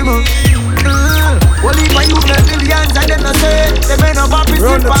dream. What if a youth make millions and them no say? They may not pop it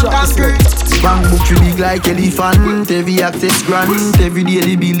in bank and street. Bank book too big like elephant. Every access grant. Every day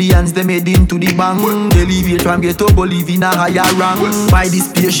the billions they made into the bank. They leave it from ghetto but live in a higher rank. Buy this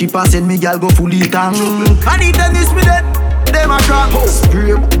spaceship and send me gal go fully tank. And if them this me dead, them a crack.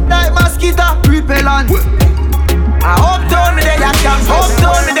 Spray like mosquito repellent. I hope told me they a camp. Hope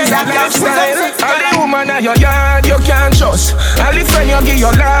told me they a camp. All the woman at your yard you can't trust. All the friend you give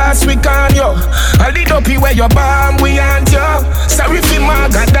your last week on you. All the dopey where you bomb we want you. Sorry for my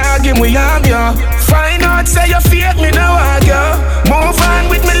god dog him we harm you. Find out say you fake me no want you. Move on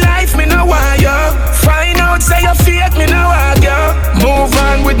with me life me no want you. Find out say you fake me no want you. Move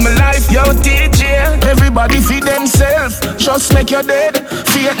on with my life yo DJ. Everybody feed themselves. Just make you dead.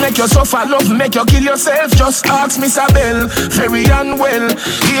 Fate make you suffer. Love make you kill yourself. Just ask me Isabel, very unwell.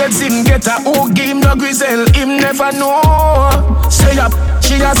 AIDS him get a hook, give him no grizzle. Him never know. Say up,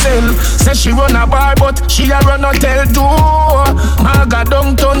 she a sell. Say she run a bar, but she a run hotel too. Maga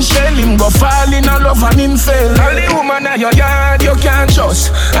downtown shell, him go fall in a love and him fell. All the woman at your yard you can't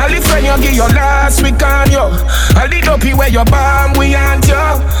trust. All the friend you give your last week on you. All the dopey where you bomb we want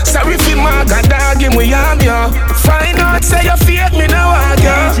you. Sorry for Maga dog him we harm you. Find out say you fake me no want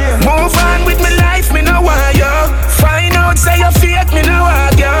you. Move on with me life me no want you. Find out say you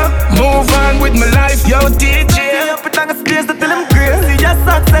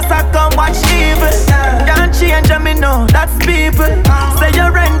success I come watch evil. Can't change me no, that's people. Say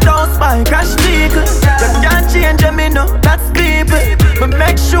you rent house by cash vehicle. You can't change me no, that's people. But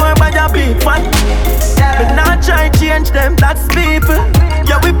make sure by your big fan. But not try change them, that's people.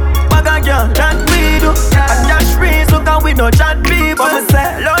 Yeah, we bag a girl, that we do. And cash free, so can we no chat people. But me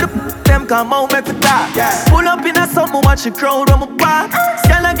say, Lord, them come out, make it talk. Pull up in a summer, watch the crowd on my back.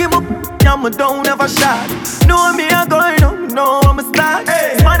 Can I give up, yeah, me don't have a shot. Know me, I'm going on, know I'm a star.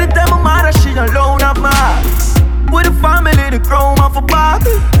 Somebody tell my mother, she alone of my heart. With the family, the crown off a back.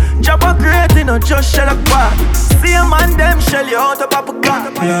 Drop a crate in a just shell a quack. See a man, them shell you out of a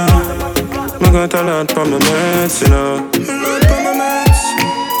car. Yeah, I got a lot from my mates, you know.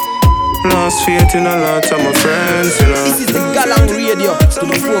 Lost faith in a lot of my friends, you know. This is the Galang Radio, to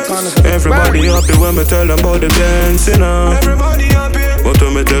the four corners of the Everybody happy when me tell them about the dance, you know. Everybody happy. But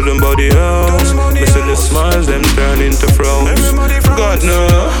when me tell them about the house, me see the smiles, them turn into frowns. God no.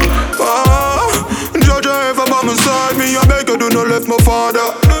 Oh, Judge ever by my side, me I beg you do not left my father.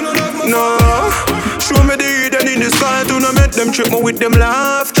 No. Show me the hidden in the sky, do not make them trip me with them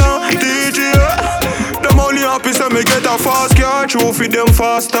laughter. DJ. Them only happy say me get a fast car, trophy them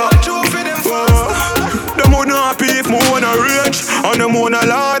faster. Them only happy if me wanna rich and them wanna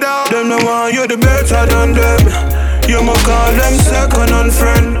ladder. Them no want you the better than them. You mo call them second and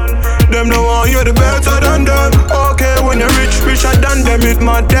friend. Them no want you the better than them. Okay, when you're rich, richer than them, it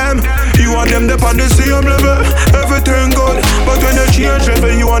mad them. You want them up on the same level, everything good. But when you change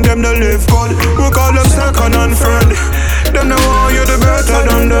level, you want them to live good. We call them second and friend. Them no want you the better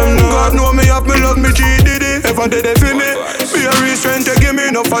than them. God know me have me love me G Diddy. If I did it for me, be a restraint to give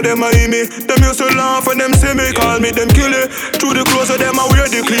me enough for them I me. Them used to laugh when them see me, call me them kill it. Through the clothes of them I wear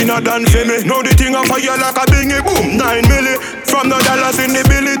the cleaner than for me. Now the thing I fire like a bingy, boom, 9 milli. From the dollars in the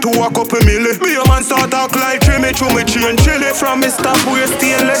billy to a couple milli. Me a man start talk like trimmy, through me chain chilly. From me stop we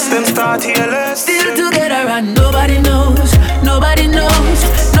stainless, them start heelless. Still together and nobody knows, nobody knows,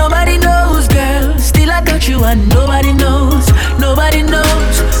 nobody knows, girl. Still I got you and nobody knows, nobody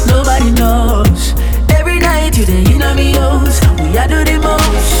knows, nobody knows. Every night you dey in a me house, we a do the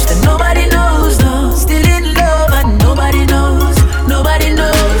most, and nobody knows, no. Still in love and nobody knows, nobody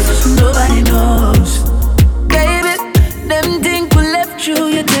knows, nobody knows. Baby, them think we left you,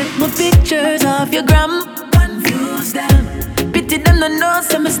 you take my pictures off your gram, confuse them. Pity them no know,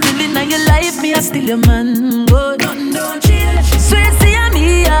 so me still in your life, me I still your man. Go, don't change. Swear see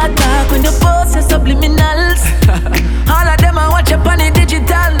me attack when you post your subliminals. All of them I watch up on the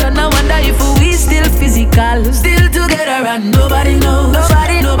digital, and I wonder if we still physical. Still together and nobody knows,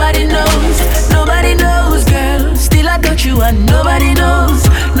 nobody knows, nobody knows, girl. Still I got you and nobody knows,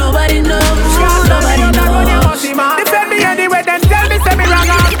 nobody knows, nobody knows. Defend me anyway, then tell me say me wrong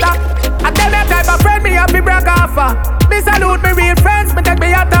after. I tell them type of friend me have to break off. Me salute me real friends, me take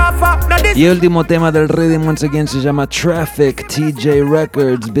me a offer. Y el último tema del Rhythm once again se llama Traffic, TJ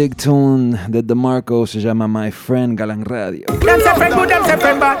Records, Big Tune de DeMarco se llama My Friend, Galang Radio. Them say friend good, them say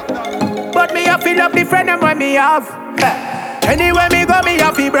friend bad, but me have to love the friend them when me have. Anywhere me go, me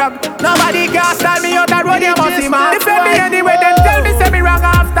have to brag. Nobody can stand me out the road, you must see man. Defend me anyway, then tell me say me wrong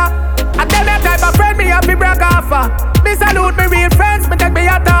after. I tell them type of friend me have to brag offer. Me salute me real friends, me take me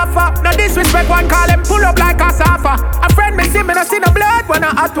a offer. No disrespect, one call them pull up like a sofa. A friend me see me no see no blood when I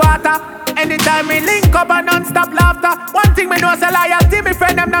hot water. Anytime we link up and non-stop laughter. One thing me know say loyalty, me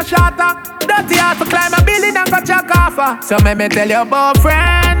friend them no shatter. Dirty heart to climb a building and go check offer. So me tell you about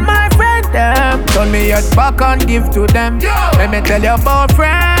friend, my friend them. Turn me your back and give to them. Let me tell you about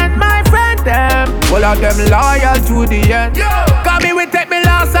friend, my friend them. All of them loyal to the end. Cause me we take me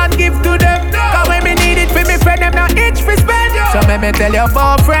loss and give to them. Cause when me need it for me friend them no itch for spend. So me tell you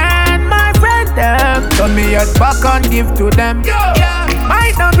about friend, my friend them. Turn me your back and give to them.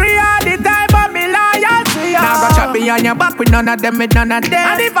 Might not agree all the time, but me loyal to you. Now go chop behind your back with none of them, with none of them.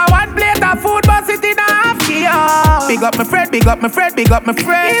 And if I want plate of food, but sit in a half key. Big up my friend, big up my friend, big up my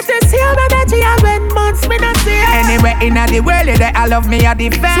friend. If this here energy I spend months, me not see it. Anywhere in the world, they all love me, I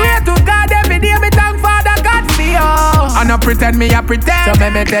defend. Swear to God, every day me thank Father God for you. I no pretend me, I pretend. So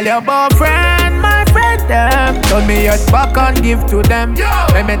me tell you about friend, my friend them. Turn me your back and give to them.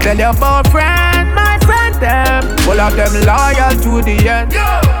 Let me tell you about friend, my friend them. All of them loyal to the end.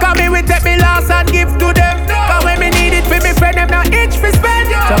 Come me we take me loss and give to them. Cause when me need it for me friend them no itch for spend.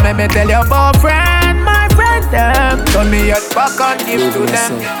 So let me tell you about friend, my friend them. Turn me your back and give to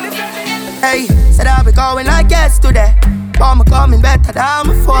them. Hey, said I'll be going like yesterday, but I'm coming better than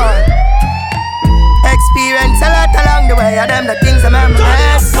before. Experience a lot along the way, and them the things I remember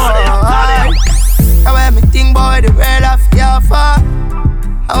best for. And when me think boy the world I feel for,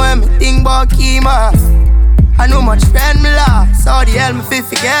 and when me think about Kima, I know much friend me lost, so the hell me fi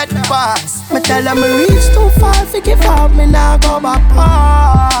forget the past. Me tell them me reach too far, fi give up, me nah go back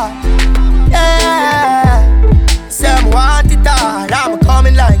hard. Yeah, say I want it all, I'm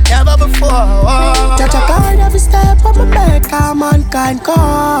coming like never before. Judge a guide every step of me make a mankind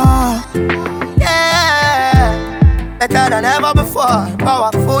call. Yeah, better than ever before,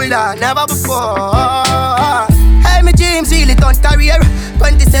 powerful than never before. Hey, my dreams really turn career.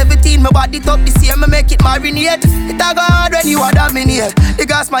 2017, my body top this year, me make it marinate. It a go hard when you a dominate. The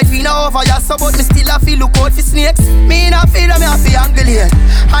gas might be now over ya, so but me still a feel look out for snakes. Me in a feel me a feel angulate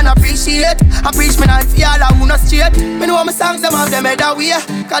and appreciate. I preach me not for all who not straight. Me know my songs them have them head away,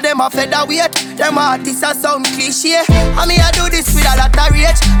 cause them a featherweight. Them artists a sound cliche, and me a do this with a lot of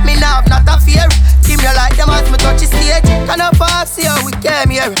rage. Me nah have not a fear. Give me like them as me touch the stage. Can I pass see how we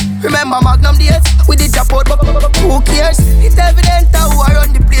came here? Remember Magnum days? We did drop out, but who cares? It's evident how I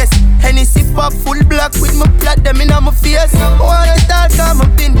run the place. Any sip up full black with my plot them in on my face. I want it all cause I'm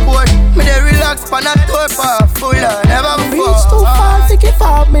been poor. Me they relax pan a tour for full never before. Reach too far to give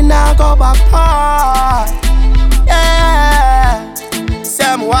up, me now go back hard. Yeah, say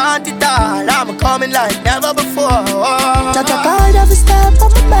I want it all, I'm coming like never before. Judge a guide every step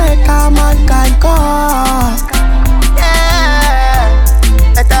of me make a mankind call. Yeah,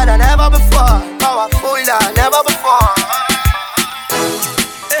 better than ever before, powerful than never before.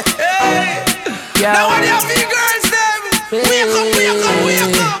 Now what you feel, girls, them?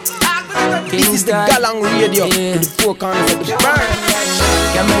 Wake up. This is the Galang Radio with the four corners of the burn.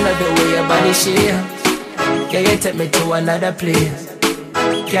 Yeah, me love the way your body shake. Yeah, you take me to another place.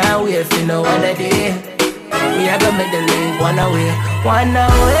 Can't wait for no other day. We are gonna make the link one away. One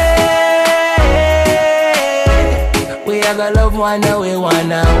away. We are gonna love one away,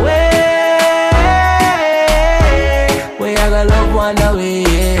 one away. We are gonna love one away.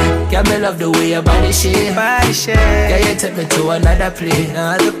 Yeah, me love the way your body shake. Yeah, you take me to another place.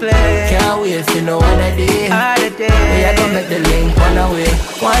 Can't wait for no other day. We are gonna make the link one away,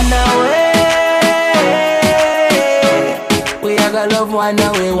 one away. We are gonna love one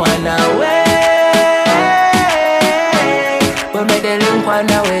away, one away. We make the link one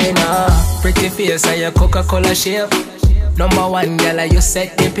away now. Pretty face and your Coca-Cola shape. Number one girl, you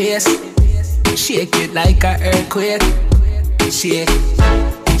set the pace. Shake it like an earthquake. Shake,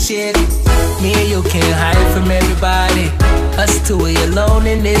 shake. Me and you can't hide from everybody. Us two are alone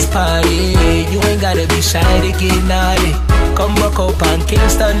in this party. You ain't gotta be shy to get naughty. Come back up on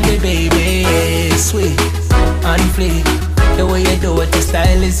Kingston, the baby. Sweet and fleek. The way you do it, the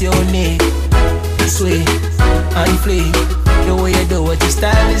style is unique. Sweet and fleek. The way you do it, the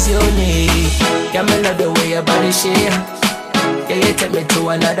style is unique. Yeah, me love the way your body shake. Yeah, you take me to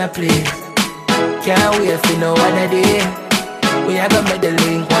another place. Can't wait for no other day. We are gonna make the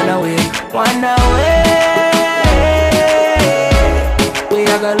link one away, one away. We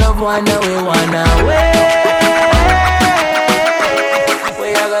are gonna love one away, one away. We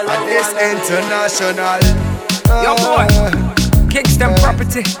are gonna love this international. Yo boy, Kingston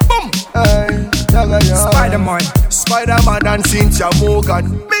property. Boom. Spider-Man and Cynthia Morgan.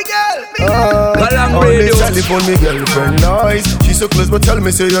 Miguel. Galang on Radio. the telephone, me girlfriend nice. She so close, but tell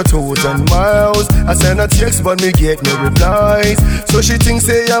me say you're 2,000 miles. I send her text, but me get no replies. So she thinks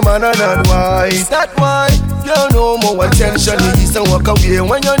say I'm man and not wise. That's why you know more attention. Me used to walk away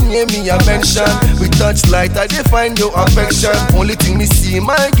when your name me a mention. We touch light, I define your affection. Only thing me see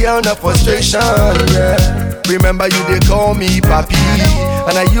my girl, no frustration. Yeah. Remember you they call me papi,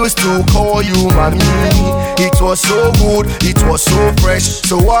 and I used to call you mommy. It was so good, it was so fresh.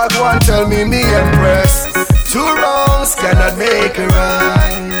 So what one tell me impress. Two wrongs cannot make a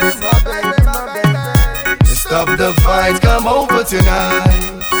right. Stop the fight, come over tonight.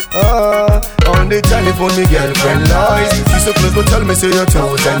 On the telephone, me girlfriend lies. She's so close, but tell me say you're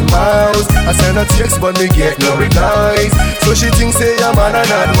 2,000 miles. I send her text, but me get no replies. So she thinks say I'm man and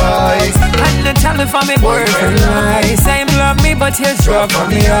not wise. On the telephone, me boyfriend lies. Say him love me, but he'll drop from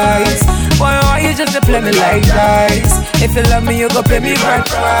the eyes. Boy, why you just to play me like dice? If you love me, you go pay me back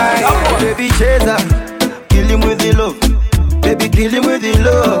price. Baby chaser, kill him with the love. Baby kill him with the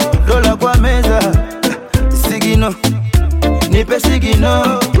love. Rola kwa meza, sigino.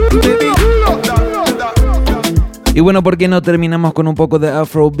 Y bueno, ¿por qué no terminamos con un poco de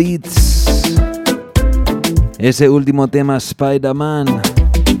Afrobeats? Ese último tema, Spider-Man.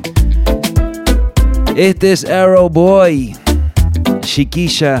 Este es Arrow Boy.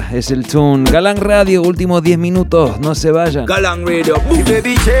 Chiquilla es el tune. Galang Radio, últimos 10 minutos, no se vayan. Galang Radio.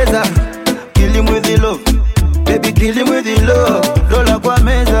 Baby chaser, kill him with the love. Baby kill him with the love. Rola kwa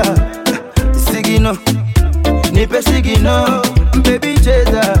meza, sigino. Nipe sigino, baby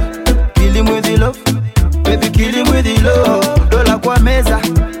chaser. Kill him with the love, baby kill him with the low. Dola kwa meza,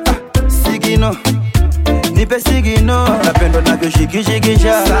 sigino, nipe sigino. Napendo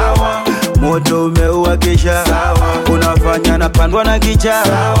navyoshikishikisha, sawa. Moto umeuwakisha, sawa. Unafanya napandwa na kicha,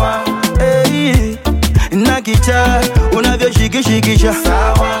 sawa. Hey, na kicha, unavyoshikishikisha,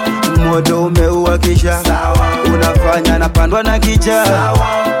 sawa. Moto umeuwakisha, sawa. Unafanya napandwa na kicha, sawa.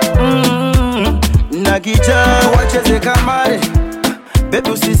 Na kicha, wacheze kamare, baby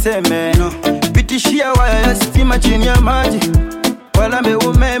usiseme no. Pitishia waya ya stima chini ya maji, walambe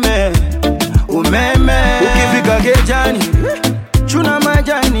umeme, umeme. Ukifika gejani, chuna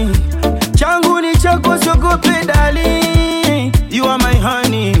majani, changu ni chako siogope darling. You are my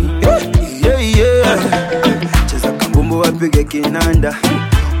honey, yeah, yeah. Cheza kambumbu wapige kinanda,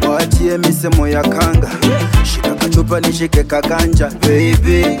 waachie misemo ya kanga. Shika kachupa nishike kaganja,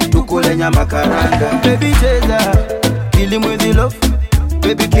 baby tukule nyama karanga. Baby cheza, kill him with the love,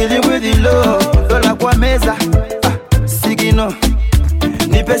 baby kill him with the love. Dola kwa meza, sigino,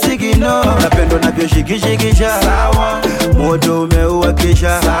 nipe sigino. Napendo navyoshikishikisha, sawa. Moto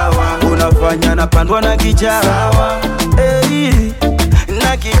umeuwakisha, sawa. Unafanya napandwa na kicha, sawa. Hey,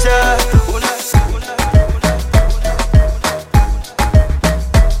 na kicha,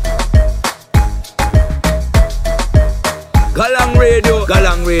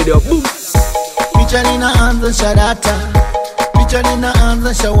 Galang Radio, boom. Picha linaanza sharata, picha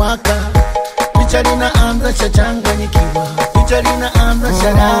linaanza shawaka, picha linaanza shachanganyikiwa, picha linaanza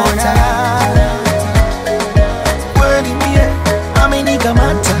sharata. Kweli mie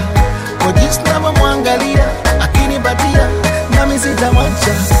amenikamata, kwa jinsi navyomwangalia akinipatia nami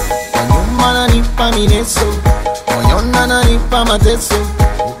sitamwacha. Nyuma ananipa mineso, moyoni ananipa mateso,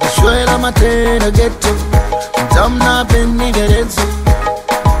 ukishwela matendo geto, mtamna penigerezo.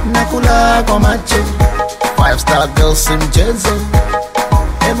 Nakula kwa macho, 5-star girl si mchezo.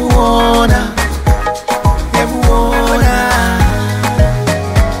 Hebu ona, hebu ona.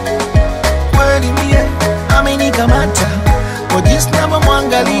 Kweli mie amenikamata, kwa jinsi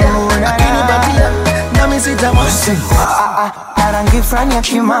navyomwangalia akinipatia nami sitamwacha. Rangi frani ya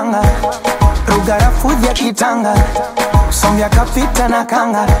kimanga, rugarafu ya kitanga, sombya kapita na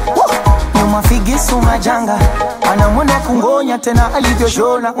kanga, nyuma figisu majanga. Anamwona kungonya tena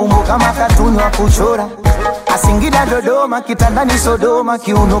alivyoshona, umbo kama katuni wa kuchora. Asingida Dodoma, kitandani Sodoma,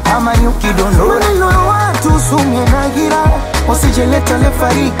 kiuno kama nyuki dondora. Maneno ya watu sumye na gira, usijeleta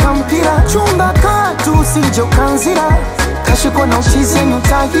lefarika mpira. Chumba katu usijo kanzira, kashiko na uchizi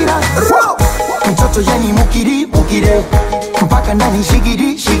nyutagira. Mtoto yani mukiri, mukire, mpaka ndani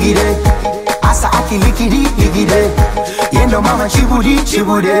shigiri, shigire. Asa akilikiri, likire, yendo mama chibudi,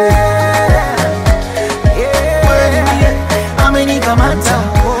 chibude. Amenikamata,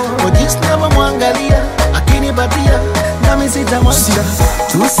 kwa jinsi navyomwangalia akinipatia nami sitamwacha.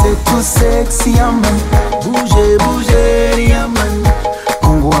 Too sexy yaman, bouge bouge yaman.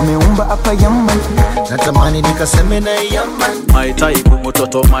 Mungu ameumba hapa yaman, natamani nikaseme na yaman. My type,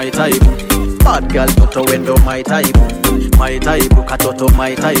 mtoto my type. Bad girl, toto wendo my type. My type, katoto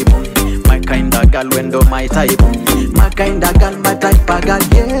my type. My kind of girl, wendo my type. My kind of girl, my type of girl,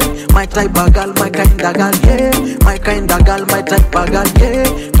 yeah. My type of girl, my kind of girl, yeah. My kind of girl, my type of girl,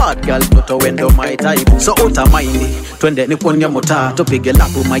 yeah. Bad girl, toto wendo my type. So uta mindy, twende nikuonye muta. Tupige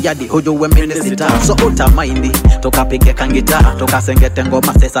lapu mayadi, huju wemene sita. So uta mindy, toka pige kangita. Toka sengete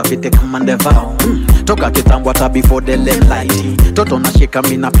ngoma sesa vite kama ndevao. Toka kitambwa ta before the late light. Toto na shika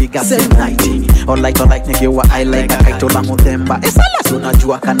mina piga same night. Alright, nikiwa I like a kaito la muthemba. Esala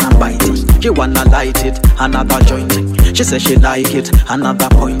sunajua kana bite. She wanna light it, another joint. She says she like it, another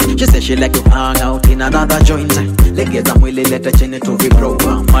point. She says she like to hang out in another joint. Legeza mwili lete chini to vibro.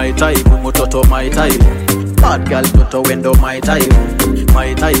 My type, mutoto my type. Bad girl toto wendo my type.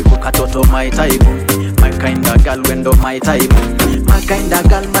 My type, katoto my type. My kind of girl wendo my type. My kind of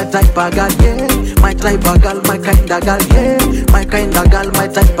girl, my type of girl, yeah. My type of girl, my kind of girl, yeah. My kind of girl, my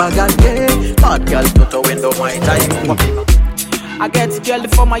type of girl, yeah. Bad girl toto wendo my type. I get girl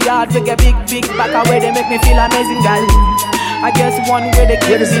from my yard, we get big back away, they make me feel amazing, girl. I guess one way they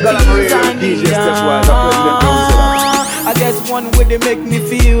keep me I guess one way they make me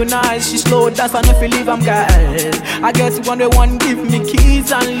feel nice. She slow dance and if you leave, I'm girl. I guess one way one give me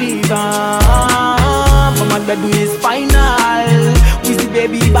keys and leave. For my bed is final. We see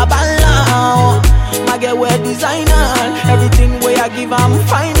baby babala. My girl wear designer. Everything way I give I'm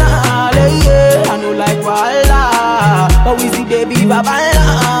final. Yeah, I know like Walla, but we see baby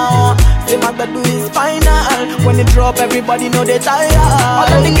babala. Say my bed is final. When it drop, everybody know they tired. All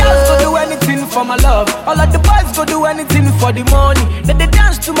of the girls go do anything for my love. All of the boys go do anything for the money. Then they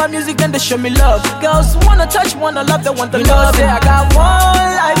dance to to my music and they show me love. Girls wanna touch, wanna love, they want the love. Say I got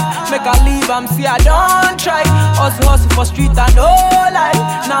one life, make I leave, see I don't try. Hustle for street and no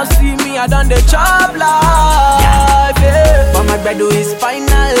life. Now see me, I done the job life, yeah. But my bread is final.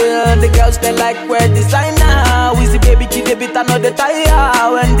 The girls they like wear designer. We see baby kid a bit another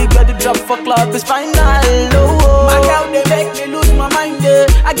tire. When the girl drop for club is final. Oh, my girl they make me lose my mind.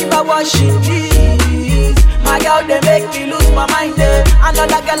 I give her what she needs. My girl they make me lose my mind.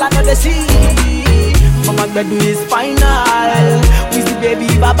 Another girl another see. But my bread is final. We see baby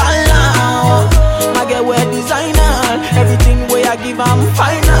baba now. My girl wear designer. Everything way I give I'm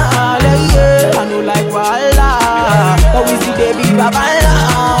final. Yeah. I know like Walla. But we see baby baba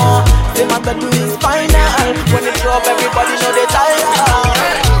now. Say my girl is final. When it drop everybody know they tired.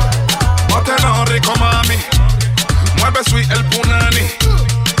 Botelo rico mami, mueve sweet el punani.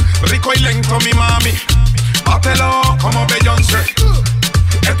 Rico y lento mi mami, bátelo como Beyoncé.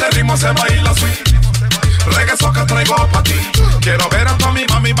 Este ritmo se baila sweet. Regreso que traigo pa' ti. Quiero ver a toda mi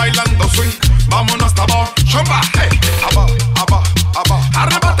mami bailando swing. Vámonos hasta abajo, chomba, hey. Abajo, abajo, abajo.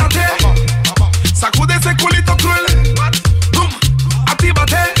 Arrebátate, sacude ese culito cruel. Boom,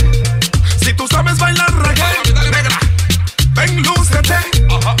 actívate. Si tú sabes bailar reggae, negra, ven, lúcete.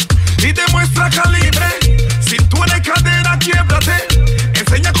 Y demuestra calibre. Cintura y cadera, quiebrate.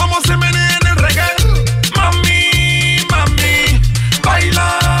 Enseña cómo se menea en el reggae. Mami, mami,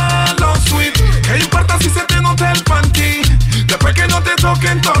 baila lo sweet. ¿Qué importa si se te nota el panty? Después que no te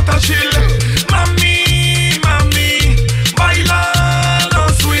toquen tota chile. Mami, mami, baila lo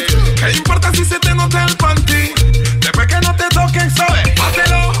sweet. ¿Qué importa si se te nota el panty? Después que no te toquen, ¿sabes?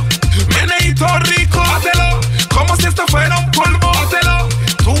 Bátelo, meneíto rico. Bátelo, como si esto fuera un polvo. Bátelo,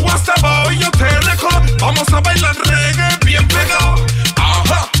 tú hasta abajo y yo te recojo. Vamos a bailar reggae bien pegado.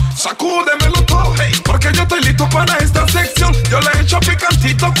 Ajá, sacúdemelo todo, hey, porque yo estoy listo para esta sección. Yo le echo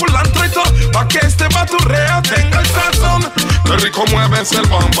picantito, culantro y todo, pa' que este baturreo tenga el sazón. Qué rico mueves el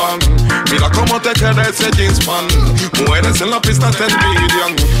bam bam. Mira cómo te queda ese jeans pan. Mujeres en la pista te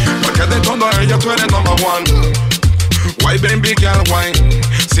envidian, porque de todo a ella tú eres number one. Why baby girl wine,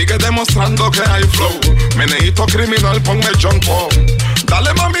 sigue demostrando que hay flow. Meneíto criminal, ponme John Paul.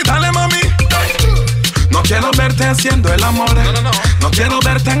 Dale mami, dale mami. No quiero verte haciendo el amor. No quiero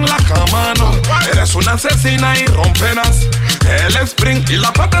verte en la cama, no. Eres una asesina y romperás el spring y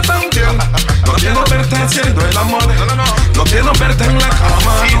la pata también. No quiero verte haciendo el amor. No quiero verte en la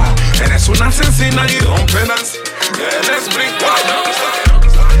cama, no. Eres una asesina y romperás el spring.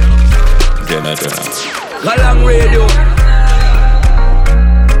 Galang Radio.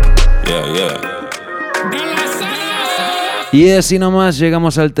 Yeah. Y así nomás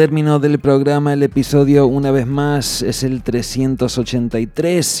llegamos al término del programa. El episodio, una vez más, es el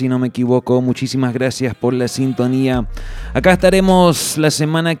 383, si no me equivoco. Muchísimas gracias por la sintonía. Acá estaremos la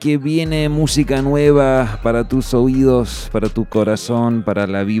semana que viene. Música nueva para tus oídos, para tu corazón, para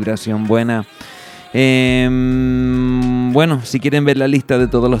la vibración buena. Bueno, si quieren ver la lista de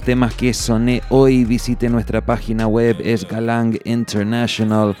todos los temas que soné hoy, visite nuestra página web, es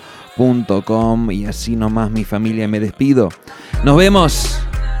galanginternational.com. Y así nomás, mi familia, me despido. Nos vemos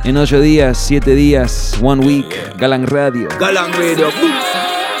en 8 días, 7 días, 1 week. Galang Radio. Galang Radio.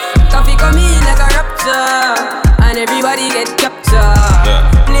 Coffee come in like a rapture, and everybody get captured.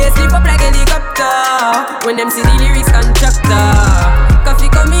 Play sleep up like a helicopter when them see the lyrics constructor. Coffee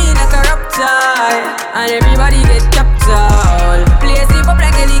come in like a rapture, and everybody get captured. Play sleep up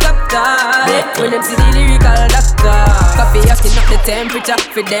like a helicopter when them see the lyrical doctor. Coffee asking up the temperature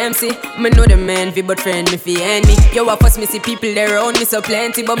for them see. Me know the man fi but friend me fi enemy. Yo I fuss me see people there around me so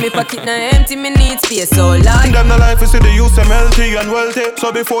plenty, but me pocket na empty, me need space so large. Them the life is see the use them healthy and wealthy.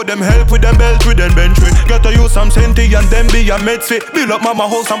 So before them help with them belt with them bench with. Get to use some senti and them be a med fit. Build up mama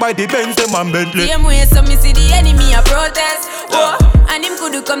house and buy the Benz them and Bentley. Same way so me see the enemy a protest. Oh, and him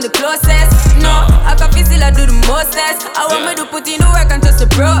could come the closest. No, I can feel still I do the mostest. I want me to put in the work and trust the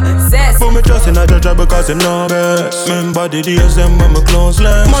process. But me trust in a judge because him know best. Remember the days them when me close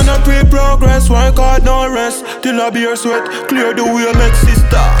less. Man I pray progress, work hard no rest. Till I be your sweat, clear the way make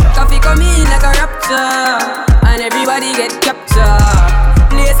sister. Coffee come in like a rapture, and everybody get captured.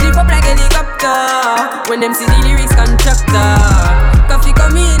 Play sleep up like a helicopter when them see the lyrics constructor. Coffee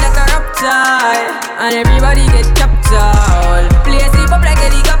come in like a rapture, and everybody get captured. Play sleep up like a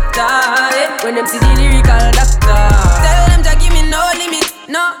helicopter when them see the lyrical doctor. Tell them to give me no limit.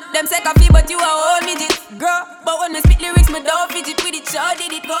 No, them say coffee but you are all midget. Girl, but when me spit lyrics me don't fidget with it. Sure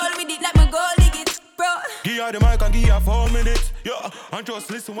did it, goal with it like me goal lig it. Bro, give her the mic and give her 4 minutes. Yeah, and just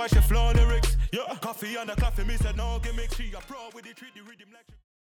listen while she flow lyrics. Yeah, coffee and the coffee me said no gimmicks. She a pro with it, treat the rhythm like